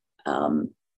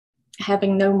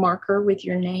 Having no marker with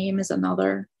your name is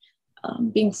another.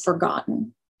 Being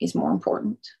forgotten is more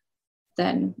important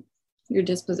than your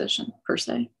disposition per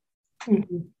se.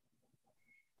 Mm-hmm.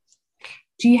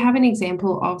 Do you have an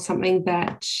example of something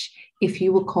that if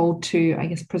you were called to, I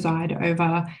guess, preside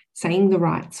over saying the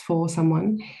rites for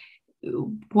someone,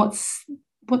 what's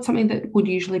something that would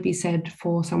usually be said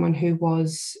for someone who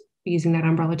was, using that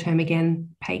umbrella term again,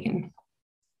 pagan?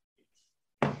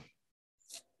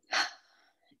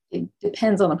 It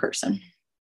depends on the person.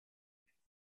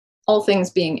 All things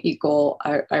being equal,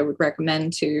 I would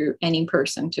recommend to any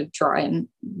person to try and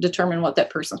determine what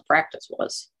that person's practice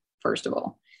was, first of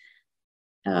all.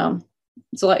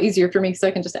 It's a lot easier for me because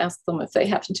I can just ask them if they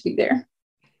happen to be there.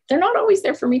 They're not always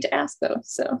there for me to ask, though.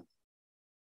 So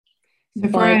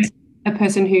for a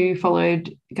person who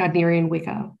followed Gardnerian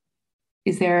Wicca,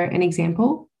 is there an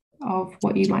example of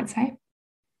what you might say?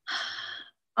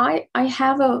 I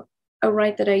have a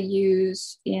rite that I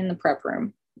use in the prep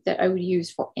room that I would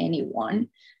use for anyone.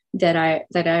 that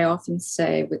I often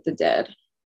say with the dead.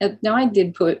 Now, I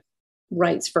did put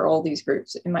rites for all these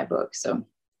groups in my book, so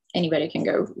anybody can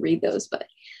go read those. But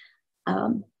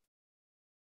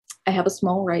I have a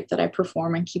small rite that I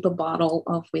perform and keep a bottle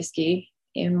of whiskey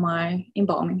in my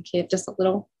embalming kit, just a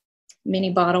little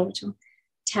mini bottle, which I'll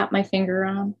tap my finger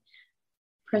on,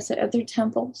 press it at their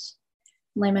temples,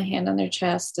 lay my hand on their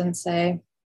chest and say,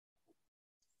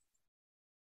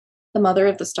 "The mother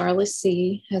of the starless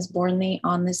sea has borne thee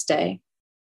on this day,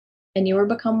 and you are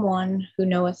become one who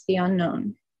knoweth the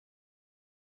unknown."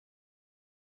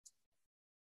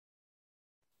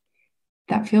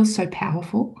 That feels so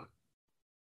powerful.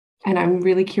 And I'm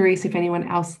really curious if anyone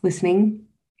else listening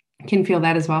can feel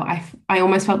that as well. I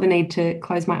almost felt the need to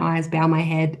close my eyes, bow my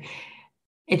head.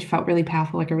 It felt really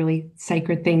powerful, like a really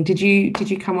sacred thing. Did you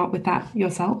come up with that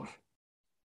yourself?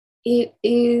 It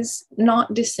is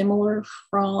not dissimilar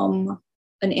from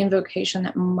an invocation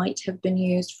that might have been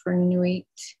used for Nuit,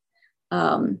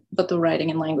 but the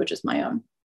writing and language is my own.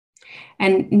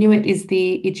 And Nuit is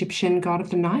the Egyptian god of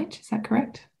the night, is that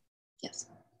correct? Yes.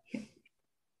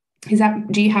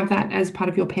 Do you have that as part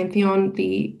of your pantheon,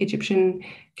 the Egyptian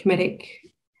Kemetic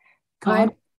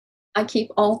god? I keep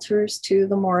altars to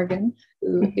the Morgan,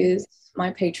 who is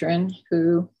my patron,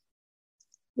 who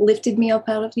lifted me up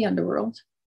out of the underworld,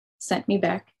 sent me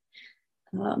back.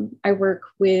 I work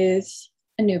with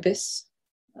Anubis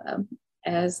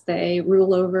as they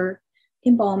rule over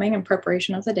embalming and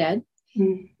preparation of the dead.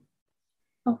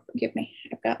 Oh, forgive me.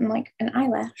 I've gotten like an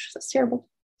eyelash. That's terrible.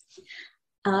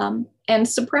 And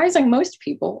surprising most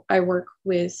people, I work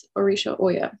with Orisha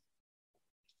Oya.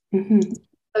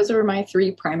 Those are my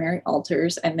three primary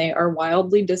altars, and they are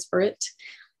wildly disparate.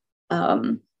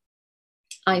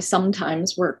 I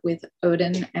sometimes work with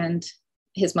Odin and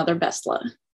his mother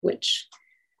Bestla, which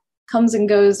comes and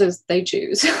goes as they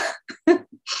choose.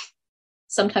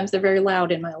 Sometimes they're very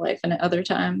loud in my life, and at other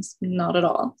times, not at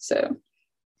all. So,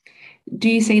 do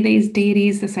you see these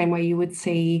deities the same way you would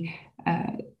see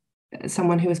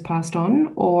someone who has passed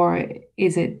on, or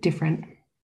is it different?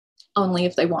 Only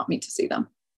if they want me to see them.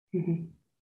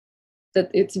 That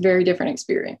it's a very different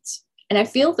experience. And I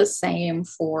feel the same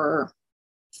for,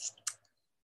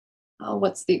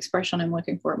 what's the expression I'm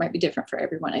looking for? It might be different for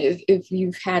everyone. If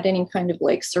you've had any kind of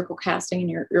like circle casting in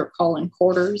your call-in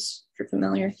quarters, if you're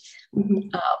familiar,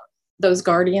 those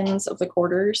guardians of the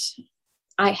quarters,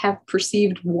 I have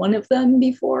perceived one of them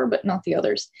before, but not the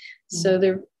others.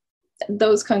 So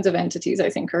those kinds of entities, I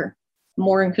think, are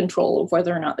more in control of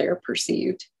whether or not they are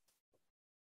perceived.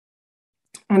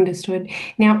 Understood.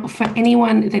 Now, for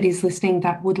anyone that is listening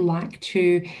that would like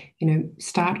to,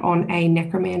 start on a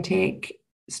necromantic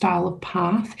style of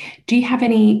path, do you have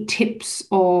any tips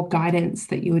or guidance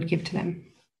that you would give to them?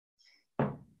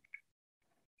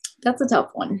 That's a tough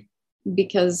one,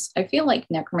 because I feel like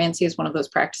necromancy is one of those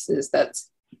practices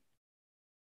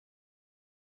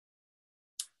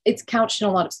it's couched in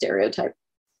a lot of stereotype.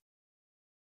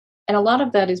 And a lot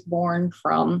of that is born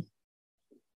from,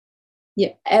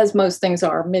 as most things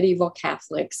are, medieval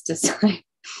Catholics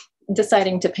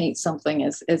deciding to paint something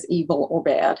as evil or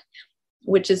bad,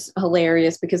 which is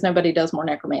hilarious because nobody does more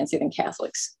necromancy than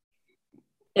Catholics.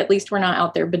 At least we're not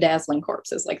out there bedazzling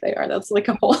corpses like they are. That's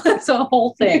a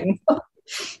whole thing.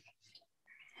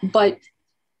 But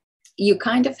you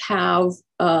kind of have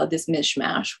this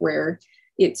mishmash where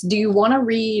do you want to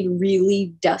read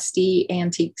really dusty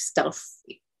antique stuff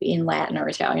in Latin or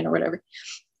Italian or whatever?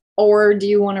 Or do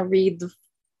you want to read the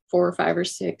 4 or 5 or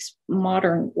 6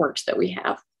 modern works that we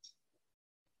have?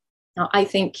 Now, I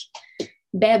think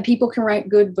bad people can write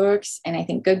good books, and I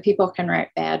think good people can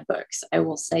write bad books. I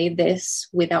will say this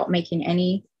without making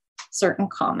any certain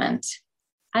comment.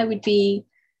 I would be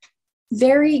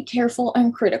very careful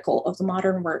and critical of the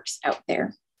modern works out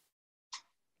there.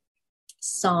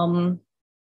 Some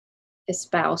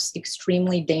espouse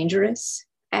extremely dangerous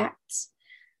acts.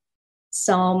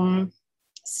 Some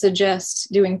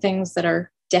suggest doing things that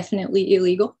are definitely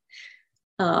illegal.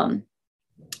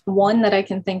 One that I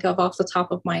can think of off the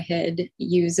top of my head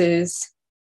uses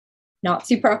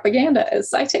Nazi propaganda as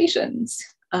citations.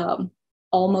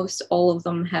 Almost all of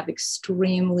them have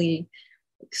extremely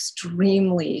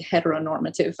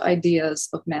heteronormative ideas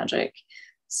of magic.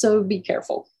 So be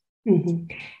careful,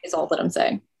 is all that I'm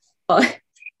saying. But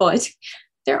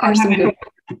there are some good.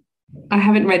 I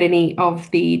haven't read any of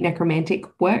the necromantic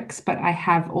works, but I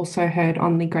have also heard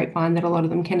on the grapevine that a lot of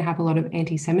them can have a lot of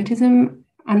anti-Semitism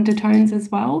undertones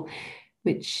as well,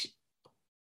 which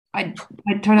I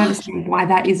don't understand why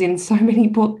that is in so many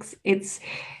books. It's,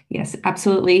 yes,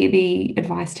 absolutely the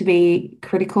advice to be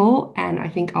critical, and I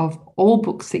think of all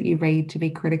books that you read to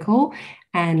be critical.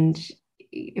 And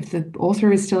if the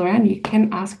author is still around, you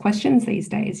can ask questions these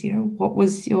days. What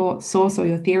was your source or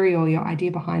your theory or your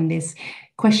idea behind this?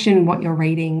 Question what you're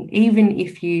reading, even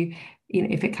if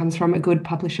if it comes from a good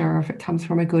publisher or if it comes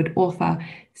from a good author,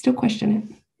 still question it.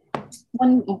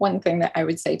 One thing that I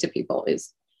would say to people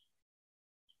is,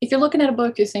 if you're looking at a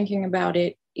book, you're thinking about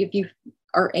it, if you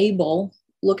are able,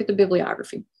 look at the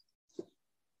bibliography.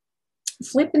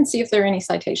 Flip and see if there are any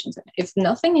citations in it. If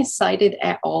nothing is cited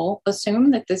at all,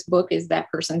 assume that this book is that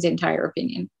person's entire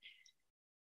opinion,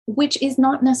 which is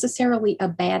not necessarily a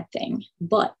bad thing.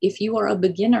 But if you are a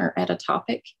beginner at a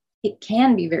topic, it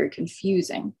can be very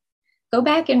confusing. Go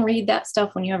back and read that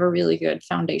stuff when you have a really good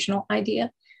foundational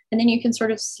idea, and then you can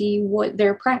sort of see what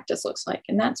their practice looks like.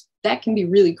 And that can be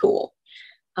really cool.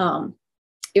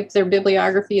 If their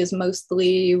bibliography is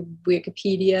mostly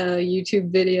Wikipedia,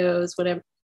 YouTube videos, whatever,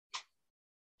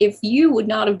 if you would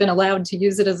not have been allowed to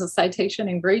use it as a citation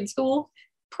in grade school,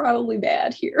 probably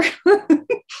bad here.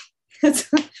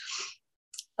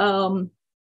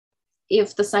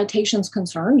 If the citations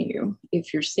concern you,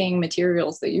 if you're seeing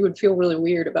materials that you would feel really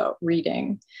weird about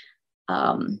reading,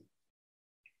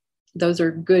 those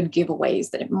are good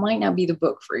giveaways that it might not be the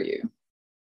book for you.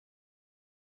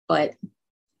 But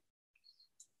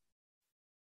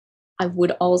I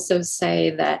would also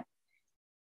say that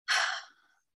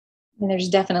there's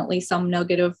definitely some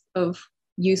nugget of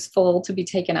useful to be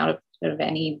taken out of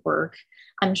any work.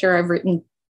 I'm sure I've written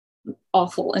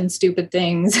awful and stupid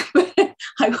things, but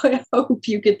I would hope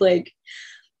you could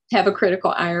have a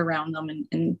critical eye around them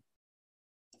and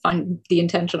find the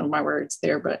intention of my words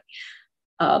there. But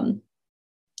I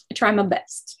try my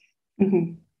best.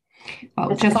 Mm-hmm.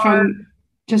 Well,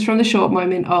 just from the short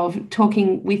moment of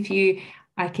talking with you,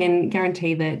 I can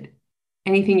guarantee that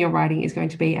anything you're writing is going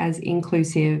to be as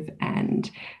inclusive and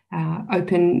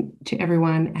open to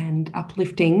everyone and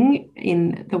uplifting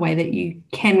in the way that you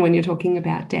can when you're talking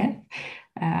about death.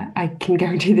 I can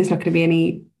guarantee there's not going to be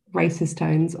any racist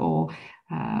tones or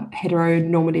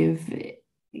heteronormative,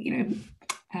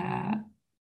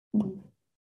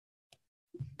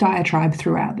 diatribe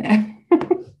throughout there.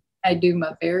 I do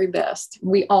my very best.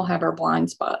 We all have our blind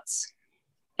spots.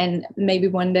 And maybe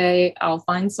one day I'll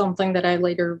find something that I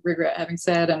later regret having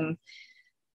said, and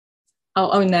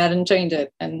I'll own that and change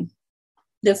it. And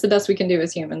that's the best we can do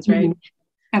as humans, right?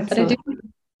 Mm-hmm. Absolutely. But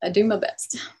I do my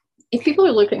best. If people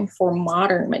are looking for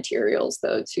modern materials,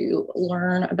 though, to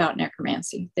learn about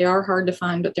necromancy, they are hard to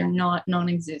find, but they're not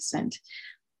non-existent.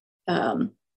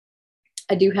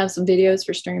 I do have some videos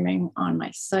for streaming on my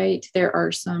site. There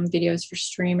are some videos for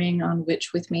streaming on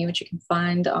Witch With Me, which you can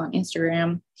find on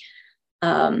Instagram.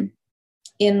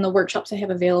 In the workshops I have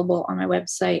available on my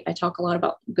website, I talk a lot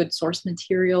about good source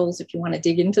materials if you want to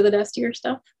dig into the dustier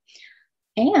stuff.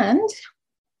 And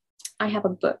I have a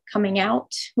book coming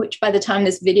out, which by the time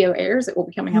this video airs, it will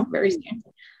be coming out very soon,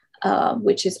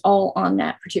 which is all on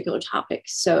that particular topic.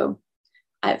 So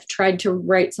I've tried to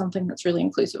write something that's really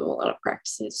inclusive of a lot of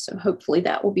practices. So hopefully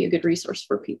that will be a good resource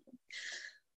for people.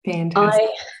 Fantastic.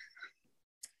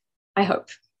 I hope.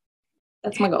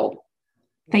 That's my goal.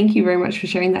 Thank you very much for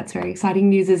sharing. That's very exciting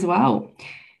news as well.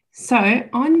 So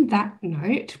on that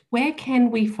note, where can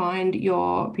we find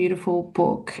your beautiful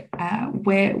book?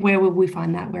 Where will we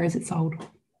find that? Where is it sold?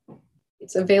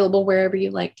 It's available wherever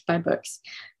you like to buy books.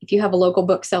 If you have a local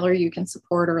bookseller you can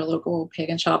support, or a local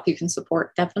pagan shop you can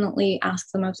support, definitely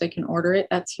ask them if they can order it.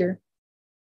 That's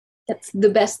the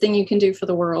best thing you can do for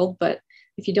the world. But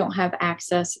if you don't have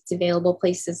access, it's available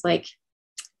places like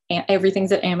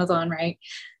everything's at Amazon, right?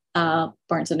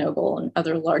 Barnes & Noble and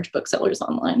other large booksellers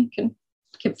online can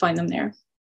find them there.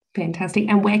 Fantastic.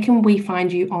 And where can we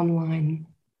find you online?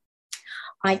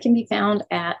 I can be found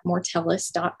at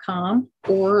mortellus.com,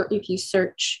 or if you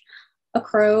search A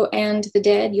Crow and the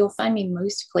Dead, you'll find me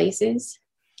most places.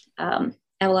 I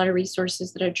have a lot of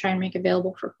resources that I try and make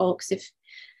available for folks.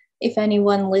 If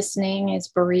anyone listening is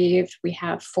bereaved, we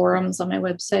have forums on my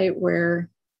website where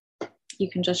you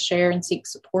can just share and seek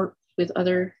support with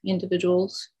other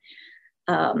individuals.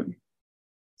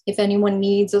 If anyone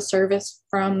needs a service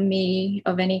from me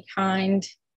of any kind,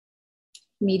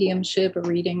 mediumship or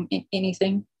reading,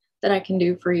 anything that I can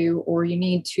do for you, or you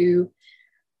need to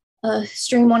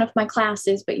stream one of my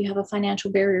classes, but you have a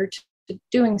financial barrier to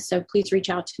doing so, please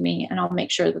reach out to me and I'll make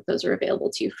sure that those are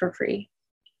available to you for free.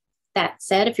 That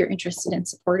said, if you're interested in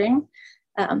supporting,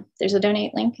 there's a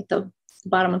donate link at the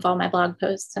bottom of all my blog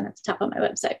posts and at the top of my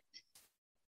website.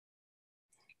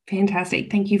 Fantastic.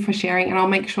 Thank you for sharing. And I'll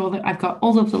make sure that I've got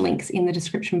all of the links in the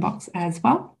description box as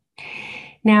well.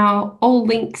 Now, all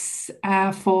links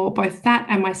for both that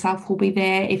and myself will be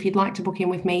there. If you'd like to book in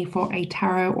with me for a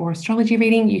tarot or astrology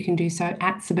reading, you can do so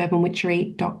at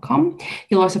suburbanwitchery.com.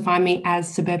 You'll also find me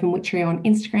as Suburban Witchery on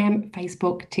Instagram,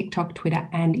 Facebook, TikTok, Twitter,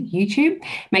 and YouTube.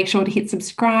 Make sure to hit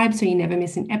subscribe so you never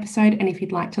miss an episode. And if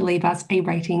you'd like to leave us a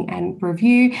rating and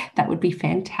review, that would be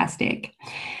fantastic.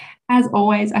 As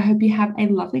always, I hope you have a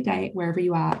lovely day wherever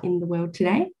you are in the world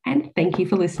today, and thank you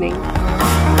for listening.